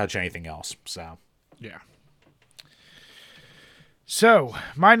not going to touch anything else. So, yeah. So,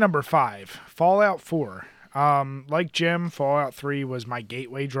 my number 5, Fallout 4. Like Jim, Fallout 3 was my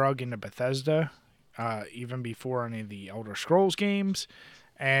gateway drug into Bethesda, even before any of the Elder Scrolls games,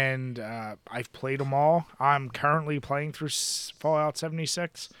 and I've played them all. I'm currently playing through Fallout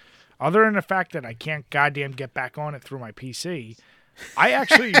 76. Other than the fact that I can't goddamn get back on it through my PC, I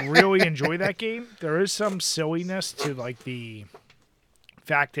actually really enjoy that game. There is some silliness to like the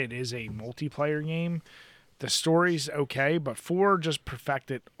fact that it is a multiplayer game. The story's okay, but 4 just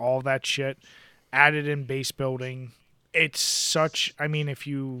perfected all that shit, added in base building. It's such, I mean, if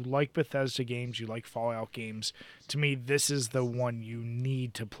you like Bethesda games, you like Fallout games, to me, this is the one you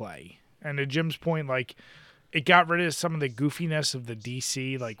need to play. And to Jim's point, like, it got rid of some of the goofiness of the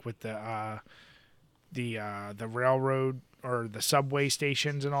DC, like with the railroad or the subway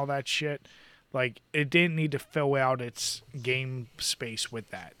stations and all that shit. Like, it didn't need to fill out its game space with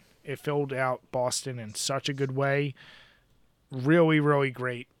that. It filled out Boston in such a good way. Really, really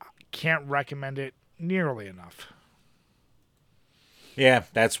great. Can't recommend it nearly enough. Yeah,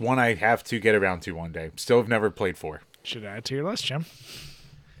 that's one I have to get around to one day. Still have never played 4. Should add to your list, Jim.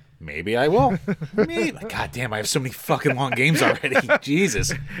 Maybe I will. Maybe. God damn, I have so many fucking long games already.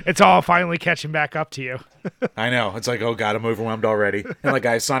 Jesus. It's all finally catching back up to you. I know. It's like, oh God, I'm overwhelmed already. And like,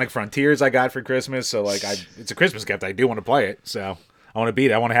 I have Sonic Frontiers I got for Christmas, so like, it's a Christmas gift. I do want to play it, so I want to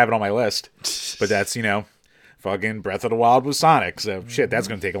beat it. I want to have it on my list. But that's, fucking Breath of the Wild with Sonic, so shit, that's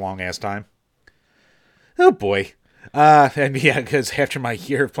going to take a long ass time. Oh boy. And yeah, because after my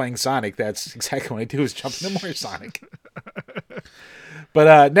year of playing Sonic, that's exactly what I do is jump into more Sonic.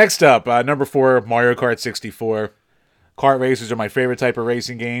 But next up, number 4, Mario Kart 64. Kart races are my favorite type of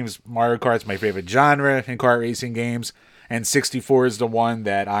racing games. Mario Kart's my favorite genre in kart racing games. And 64 is the one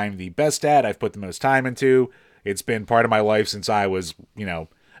that I'm the best at. I've put the most time into. It's been part of my life since I was,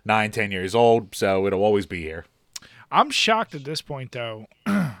 9, 10 years old. So it'll always be here. I'm shocked at this point, though.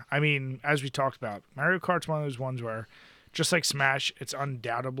 I mean, as we talked about, Mario Kart's one of those ones where, just like Smash, it's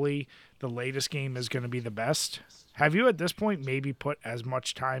undoubtedly the latest game is going to be the best. Have you, at this point, maybe put as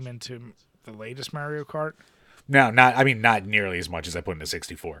much time into the latest Mario Kart? No, not nearly as much as I put into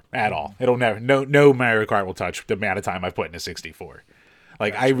 64 at all. It'll never, no Mario Kart will touch the amount of time I put into 64.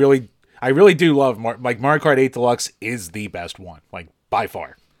 Like, gotcha. I really do love, Mario Kart 8 Deluxe is the best one, like, by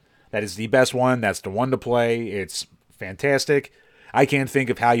far. That is the best one. That's the one to play. It's fantastic. I can't think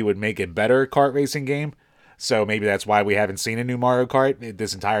of how you would make a better kart racing game, so maybe that's why we haven't seen a new Mario Kart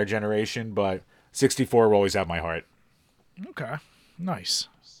this entire generation, but 64 will always have my heart. Okay, nice.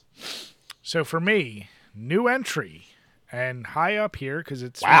 So for me, new entry, and high up here because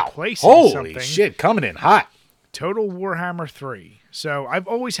it's replacing something. Holy shit, coming in hot. Total Warhammer 3. So I've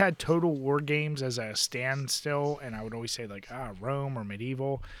always had Total War games as a standstill, and I would always say like Rome or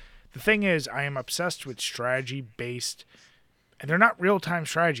Medieval. The thing is, I am obsessed with strategy-based, and they're not real-time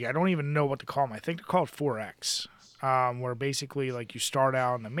strategy. I don't even know what to call them. I think they're called 4X, where basically like you start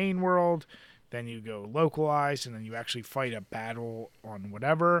out in the main world, then you go localized, and then you actually fight a battle on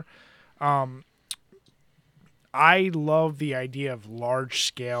whatever. I love the idea of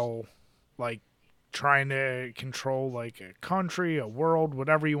large-scale, like, trying to control, like, a country, a world,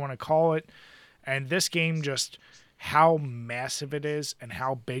 whatever you want to call it. And this game just... how massive it is and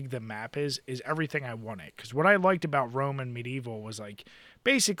how big the map is everything I wanted. Because what I liked about Rome and Medieval was, like,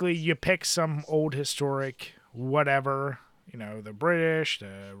 basically you pick some old historic whatever, the British,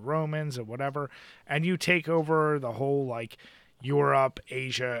 the Romans, or whatever, and you take over the whole, like, Europe,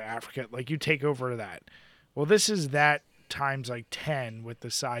 Asia, Africa. Like, you take over that. Well, this is that times, like, 10 with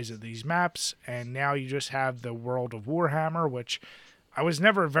the size of these maps, and now you just have the world of Warhammer, which I was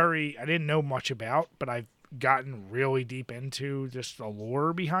never I didn't know much about, but I've gotten really deep into just the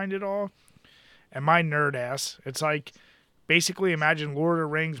lore behind it all. And my nerd ass, it's like basically imagine Lord of the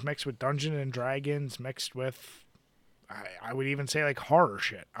Rings mixed with Dungeons and Dragons mixed with, I would even say, like, horror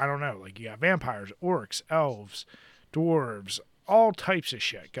shit. I don't know. Like, you got vampires, orcs, elves, dwarves, all types of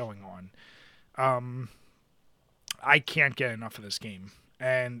shit going on. I can't get enough of this game,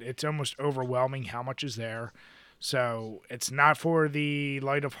 and it's almost overwhelming how much is there. So it's not for the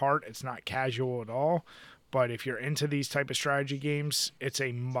light of heart. It's not casual at all. But if you're into these type of strategy games, it's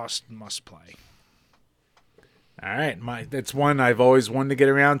a must play. All right, that's one I've always wanted to get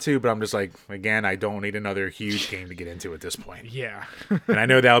around to, but I'm just like, again, I don't need another huge game to get into at this point. Yeah. And I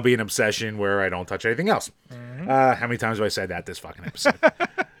know that'll be an obsession where I don't touch anything else. Mm-hmm. How many times have I said that this fucking episode?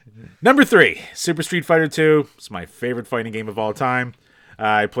 Number 3, Super Street Fighter 2. It's my favorite fighting game of all time.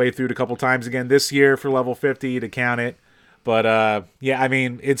 I played through it a couple times again this year for level 50 to count it. But, yeah, I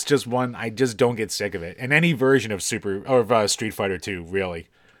mean, it's just one, I just don't get sick of it. And any version of Street Fighter 2, really.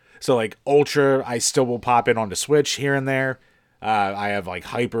 So, like, Ultra, I still will pop it on the Switch here and there. I have, like,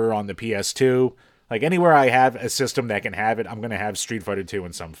 Hyper on the PS2. Like, anywhere I have a system that can have it, I'm going to have Street Fighter 2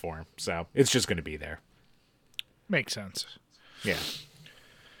 in some form. So, it's just going to be there. Makes sense. Yeah.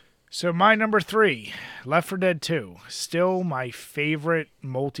 So, my number 3, Left 4 Dead 2. Still my favorite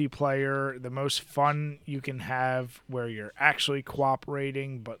multiplayer, the most fun you can have where you're actually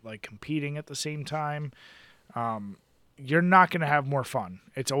cooperating but, like, competing at the same time. You're not going to have more fun.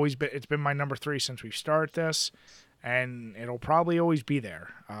 It's been my number 3 since we've started this, and it'll probably always be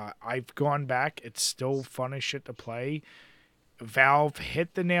there. I've gone back. It's still fun as shit to play. Valve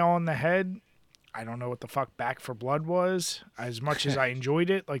hit the nail on the head. I don't know what the fuck Back 4 Blood was. As much as I enjoyed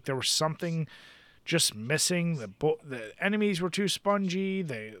it, like, there was something just missing. The enemies were too spongy.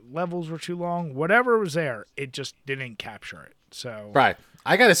 The levels were too long. Whatever was there, it just didn't capture it. So Right.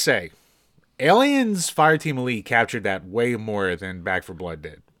 I gotta say, Aliens Fireteam Elite captured that way more than Back for Blood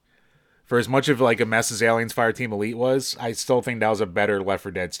did. For as much of like a mess as Aliens Fireteam Elite was, I still think that was a better Left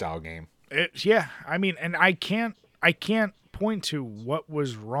 4 Dead style game. yeah, I mean, and I can't point to what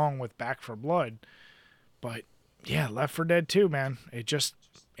was wrong with Back for Blood, but yeah, Left 4 Dead 2, man.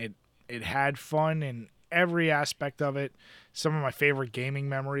 It had fun in every aspect of it. Some of my favorite gaming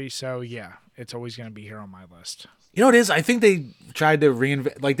memories. So yeah, it's always going to be here on my list. You know what it is? I think they tried to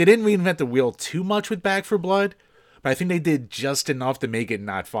reinvent, like they didn't reinvent the wheel too much with Back for Blood, but I think they did just enough to make it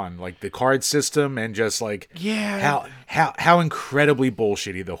not fun. Like the card system and just like how incredibly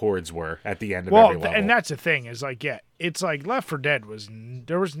bullshitty the hordes were at the end of every level. And that's the thing is like, yeah, it's like Left 4 Dead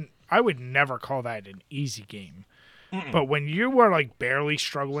I would never call that an easy game. But when you were like barely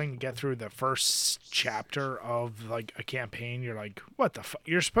struggling to get through the first chapter of like a campaign, you're like, what the fuck?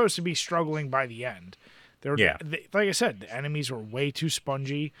 You're supposed to be struggling by the end. Like I said, the enemies were way too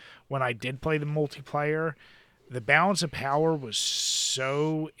spongy. When I did play the multiplayer, the balance of power was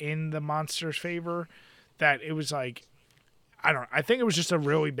so in the monster's favor that it was like, I think it was just a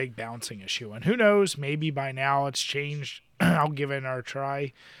really big balancing issue. And who knows, maybe by now it's changed. I'll give it another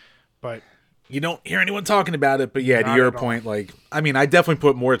try. But you don't hear anyone talking about it, but yeah, Not to your at all. point, like, I mean, I definitely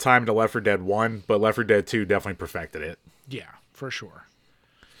put more time into Left 4 Dead 1, but Left 4 Dead 2 definitely perfected it. yeah, for sure.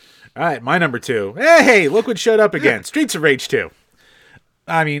 All right, my number 2. Hey, look what showed up again. Streets of Rage 2.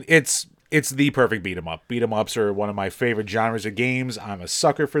 I mean, it's the perfect beat 'em up. Beat 'em ups are one of my favorite genres of games. I'm a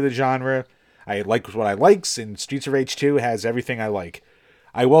sucker for the genre. I like what I likes, and Streets of Rage 2 has everything I like.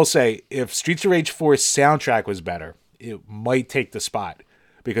 I will say, if Streets of Rage 4's soundtrack was better, it might take the spot,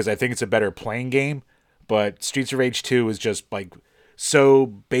 because I think it's a better playing game, but Streets of Rage 2 is just like so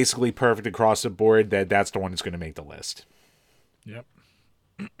basically perfect across the board that that's the one that's going to make the list. Yep.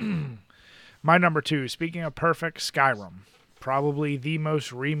 My number 2, speaking of perfect, Skyrim. Probably the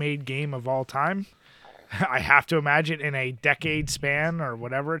most remade game of all time. I have to imagine in a decade span or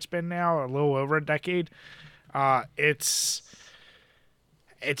whatever it's been now, a little over a decade. It's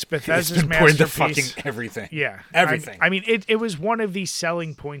Bethesda's It's been poured into masterpiece. fucking everything. Yeah. Everything. I mean, it was one of the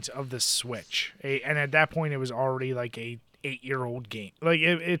selling points of the Switch. And at that point, it was already like a 8-year-old game. Like,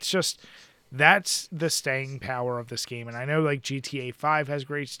 it's just, that's the staying power of this game. And I know, like, GTA 5 has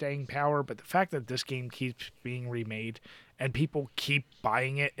great staying power, but the fact that this game keeps being remade and people keep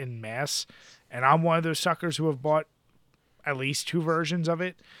buying it in mass, and I'm one of those suckers who have bought at least 2 versions of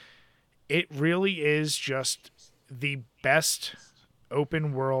it, it really is just the best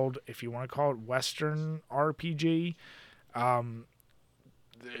open world, if you want to call it Western RPG.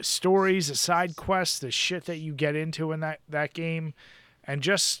 The stories, the side quests, the shit that you get into in that game, and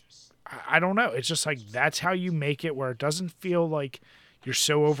just, I don't know, it's just like that's how you make it where it doesn't feel like you're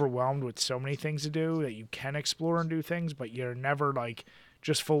so overwhelmed with so many things to do that you can explore and do things, but you're never like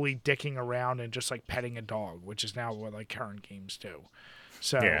just fully dicking around and just like petting a dog, which is now what like current games do.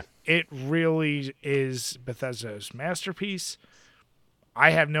 So Yeah. It really is Bethesda's masterpiece. I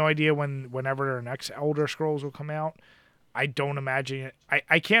have no idea whenever their next Elder Scrolls will come out. I don't imagine it.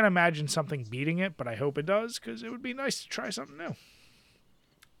 I can't imagine something beating it, but I hope it does, because it would be nice to try something new.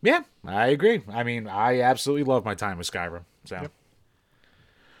 Yeah, I agree. I mean, I absolutely love my time with Skyrim. So, Yep.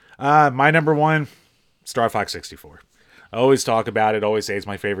 My number 1, Star Fox 64. I always talk about it. Always say it's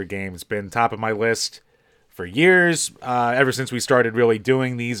my favorite game. It's been top of my list for years. Ever since we started really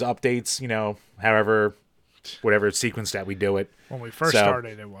doing these updates. You know, whatever sequence that we do it. When we first So-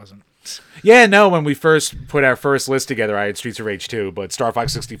 started, it wasn't. Yeah, no, when we first put our first list together, I had Streets of Rage 2, but Star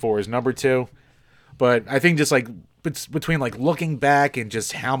Fox 64 is number 2. But I think just like between like looking back and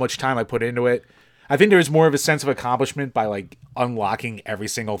just how much time I put into it, I think there's more of a sense of accomplishment by like unlocking every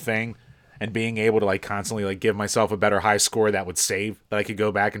single thing and being able to like constantly like give myself a better high score that would save, that I could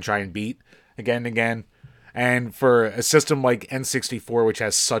go back and try and beat again and again. And for a system like N64, which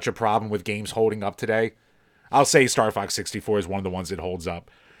has such a problem with games holding up today, I'll say Star Fox 64 is one of the ones that holds up.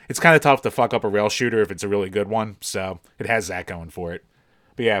 It's kind of tough to fuck up a rail shooter if it's a really good one, so it has that going for it.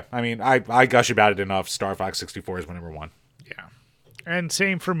 But yeah, I mean, I gush about it enough. Star Fox 64 is my number 1. Yeah. And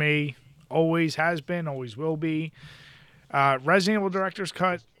same for me. Always has been, always will be. Resident Evil Director's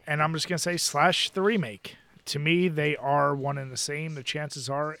Cut, and I'm just going to say / the remake. To me, they are one and the same. The chances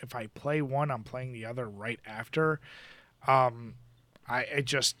are, if I play one, I'm playing the other right after. It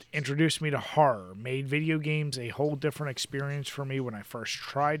just introduced me to horror, made video games a whole different experience for me when I first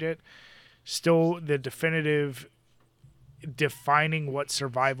tried it. Still the definitive defining what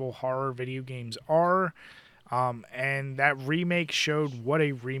survival horror video games are. And that remake showed what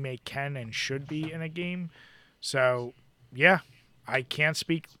a remake can and should be in a game. So, yeah, I can't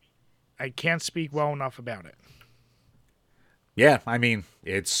speak well enough about it. Yeah, I mean,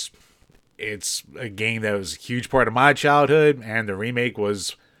 it's a game that was a huge part of my childhood, and the remake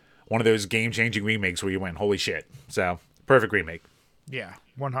was one of those game-changing remakes where you went, holy shit. So, perfect remake. Yeah,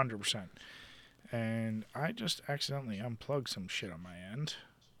 100%. And I just accidentally unplugged some shit on my end.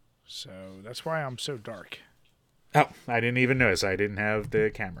 So that's why I'm so dark. Oh, I didn't even notice. I didn't have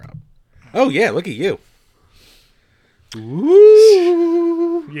the camera up. Oh, yeah, look at you.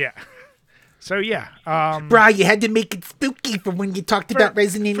 Ooh. Yeah. So, yeah. Bri, you had to make it spooky for when you talked about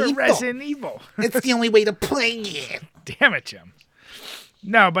Resident Evil. Resident Evil. It's the only way to play it. Damn it, Jim.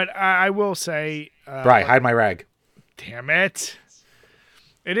 No, but I will say... Bri, hide my rag. Damn it.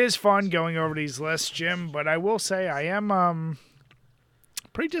 It is fun going over these lists, Jim, but I will say I am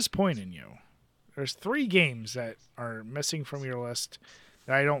pretty disappointed in you. There's 3 games that are missing from your list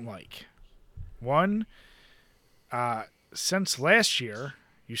that I don't like. One, since last year,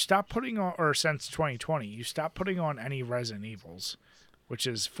 you stopped putting on, or since 2020, you stopped putting on any Resident Evils, which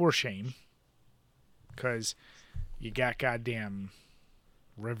is for shame, because you got goddamn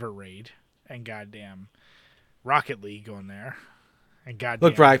River Raid and goddamn Rocket League on there. And goddamn,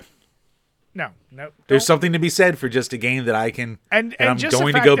 Look, Bri, no. there's something to be said for just a game that I can, and I'm just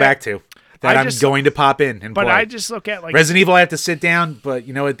going the to go fact back to, that I'm going to pop in and but play. I just look at like Resident Evil, I have to sit down, but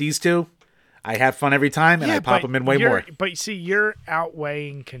you know what? These two, I have fun every time, and yeah, I pop them in way more. But you see, you're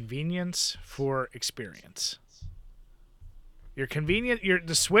outweighing convenience for experience. You're convenient. You're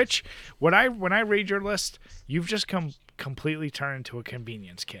the Switch. When I read your list, you've just completely turned into a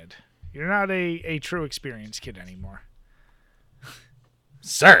convenience kid. You're not a true experience kid anymore.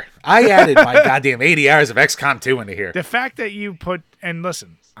 Sir, I added my goddamn 80 hours of XCOM 2 into here. The fact that you put, and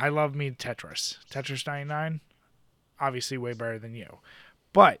listen, I love me Tetris 99, obviously way better than you,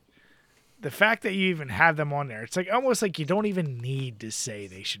 but the fact that you even have them on there, it's like almost like you don't even need to say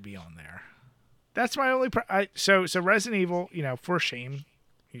they should be on there. That's my only. So Resident Evil, for shame,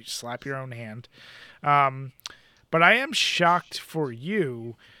 you slap your own hand. But I am shocked for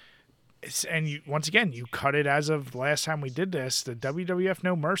you. And once again, you cut it as of the last time we did this, the WWF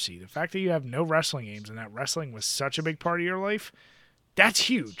No Mercy. The fact that you have no wrestling games and that wrestling was such a big part of your life, that's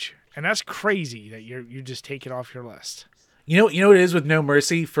huge. And that's crazy that you just take it off your list. You know what it is with No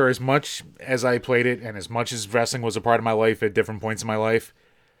Mercy? For as much as I played it and as much as wrestling was a part of my life at different points in my life,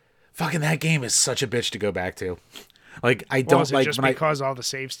 fucking that game is such a bitch to go back to. Like, I don't is it like just because all the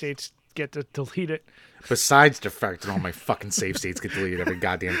save states get to delete it? Besides the fact that all my fucking save states get deleted every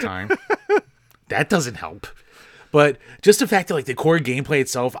goddamn time. That doesn't help. But just the fact that, like, the core gameplay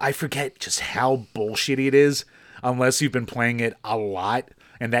itself, I forget just how bullshitty it is unless you've been playing it a lot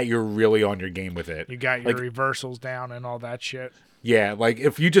and that you're really on your game with it. You got your reversals down and all that shit. Yeah, like,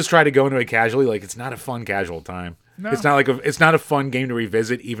 if you just try to go into it casually, like, it's not a fun casual time. No. It's not a fun game to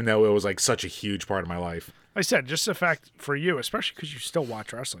revisit, even though it was, like, such a huge part of my life. Like I said, just the fact for you, especially because you still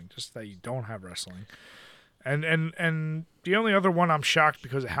watch wrestling, just that you don't have wrestling. And the only other one I'm shocked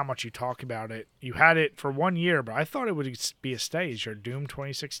because of how much you talk about it, you had it for 1 year, but I thought it would be a stage, your Doom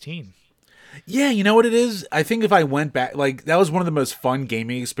 2016. Yeah, you know what it is? I think if I went back, like, that was one of the most fun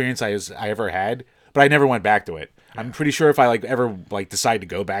gaming experience I ever had, but I never went back to it. Yeah. I'm pretty sure if I, ever, decide to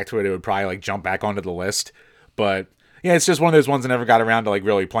go back to it, it would probably, jump back onto the list. But, yeah, it's just one of those ones I never got around to,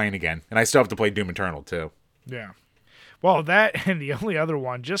 really playing again. And I still have to play Doom Eternal, too. Yeah. Well, that and the only other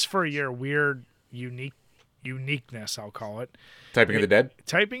one, just for your weird, uniqueness, I'll call it. Typing of the Dead?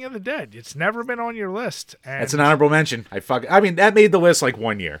 Typing of the Dead. It's never been on your list. And that's an honorable mention. That made the list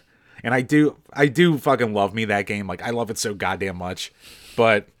 1 year. And I do fucking love me that game. I love it so goddamn much.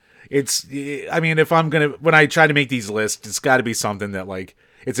 But if I'm going to, when I try to make these lists, it's got to be something that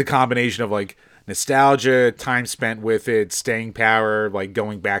it's a combination of nostalgia, time spent with it, staying power,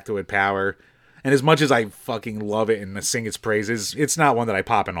 going back to it power. And as much as I fucking love it and sing its praises, it's not one that I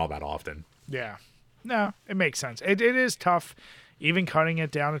pop in all that often. Yeah. No, it makes sense. It is tough. Even cutting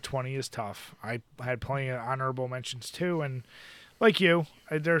it down to 20 is tough. I had plenty of honorable mentions too, and like you,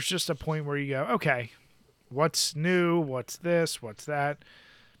 there's just a point where you go, okay, what's new? What's this? What's that?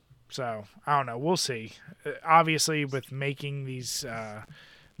 So, I don't know. We'll see. Obviously, with making these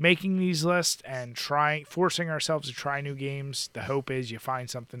lists and forcing ourselves to try new games, the hope is you find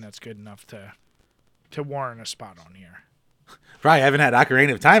something that's good enough to warrant a spot on here. Probably haven't had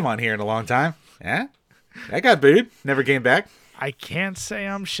Ocarina of Time on here in a long time. Yeah? That got booted. Never came back. I can't say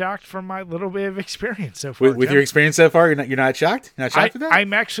I'm shocked from my little bit of experience so far. With your experience so far, you're not shocked? You're not shocked with that?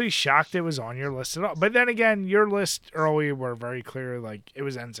 I'm actually shocked it was on your list at all. But then again, your list earlier were very clear. It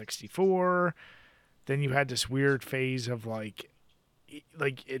was N64. Then you had this weird phase of like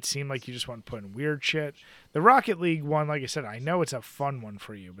it seemed like you just want to put in weird shit. The Rocket League one, like I said, I know it's a fun one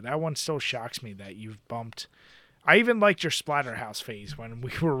for you, but that one still shocks me that you've bumped. I even liked your Splatterhouse phase when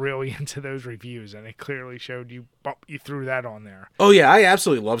we were really into those reviews, and it clearly showed you threw that on there. Oh yeah, I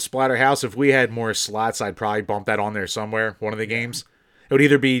absolutely love Splatterhouse. If we had more slots, I'd probably bump that on there somewhere. One of the games. It would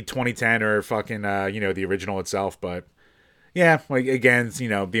either be 2010 or fucking the original itself. But yeah, like again,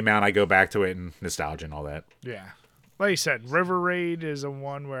 the amount I go back to it and nostalgia and all that. Yeah, like you said, River Raid is a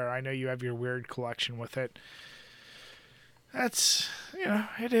one where I know you have your weird collection with it. That's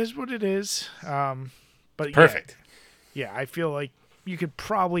it is what it is. But Perfect. Yeah, I feel like you could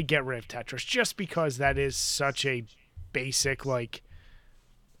probably get rid of Tetris just because that is such a basic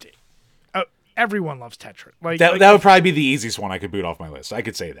everyone loves Tetris. That would probably be the easiest one I could boot off my list. I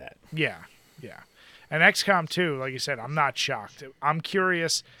could say that. Yeah. And XCOM 2, like you said, I'm not shocked. I'm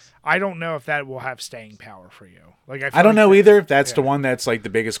curious. I don't know if that will have staying power for you. I don't know either. That's the one that's like the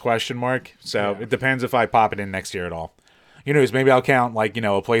biggest question mark. So it depends if I pop it in next year at all. Maybe I'll count a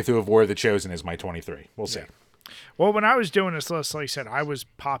playthrough of War of the Chosen as my 23. We'll see. Well, when I was doing this list, like I said, I was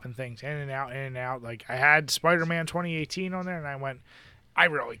popping things in and out. Like I had Spider-Man 2018 on there, and I went, I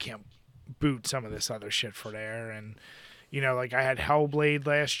really can't boot some of this other shit for there. And like I had Hellblade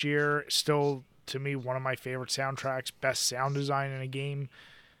last year, still to me one of my favorite soundtracks, best sound design in a game.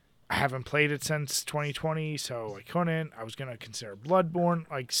 I haven't played it since 2020, so I couldn't. I was gonna consider Bloodborne.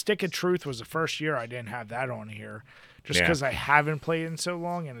 Like Stick of Truth was the first year I didn't have that on here, just because I haven't played it in so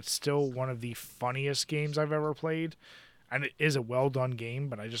long, and it's still one of the funniest games I've ever played, and it is a well done game.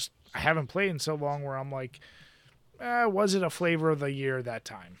 But I haven't played in so long where I'm like, was it a flavor of the year that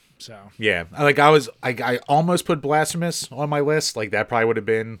time? So yeah, I almost put Blasphemous on my list. Like that probably would have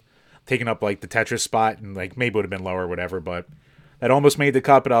been taking up like the Tetris spot, and like maybe would have been lower or whatever, but. That almost made the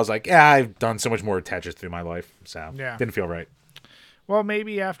cut, but I was like, I've done so much more Tetris through my life, so didn't feel right. Well,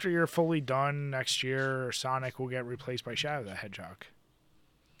 maybe after you're fully done next year, Sonic will get replaced by Shadow the Hedgehog.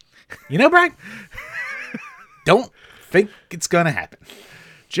 Brian, don't think it's going to happen.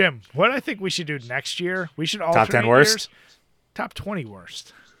 Jim, what I think we should do next year, we should alternate Top 10 worst? years. Top 20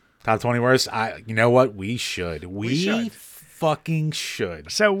 worst. Top 20 worst? You know what? We should. We fucking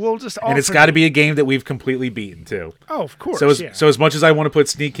should. So we'll just alternate. And it's got to be a game that we've completely beaten too. Oh, of course. So as much as I want to put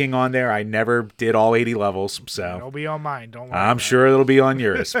Sneak King on there, I never did all 80 levels. So it'll be on mine. Don't worry. I'm sure it'll be on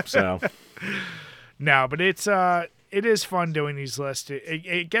yours. So no, but it is fun doing these lists.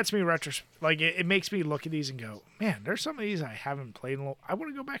 It gets me it makes me look at these and go, man, there's some of these I haven't played in a I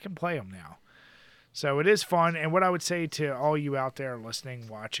want to go back and play them now. So it is fun. And what I would say to all you out there listening,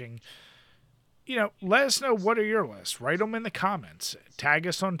 watching, let us know what are your lists. Write them in the comments. Tag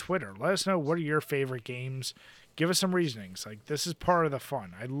us on Twitter. Let us know what are your favorite games. Give us some reasonings. Like, this is part of the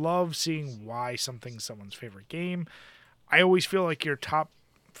fun. I love seeing why something's someone's favorite game. I always feel like your top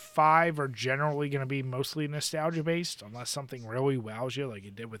 5 are generally going to be mostly nostalgia based, unless something really wows you, like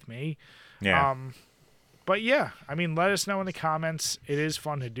it did with me. Yeah. But yeah, let us know in the comments. It is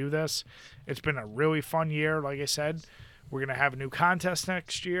fun to do this. It's been a really fun year. Like I said, we're going to have a new contest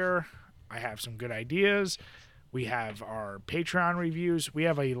next year. I have some good ideas. We have our Patreon reviews. We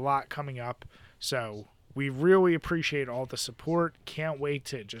have a lot coming up. So we really appreciate all the support. Can't wait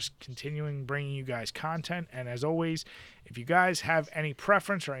to just continuing bringing you guys content. And as always, if you guys have any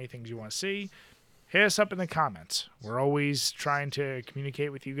preference or anything you want to see, hit us up in the comments. We're always trying to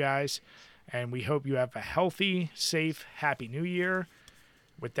communicate with you guys. And we hope you have a healthy, safe, happy new year.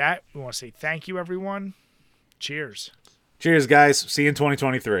 With that, we want to say thank you, everyone. Cheers. Cheers, guys. See you in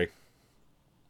 2023.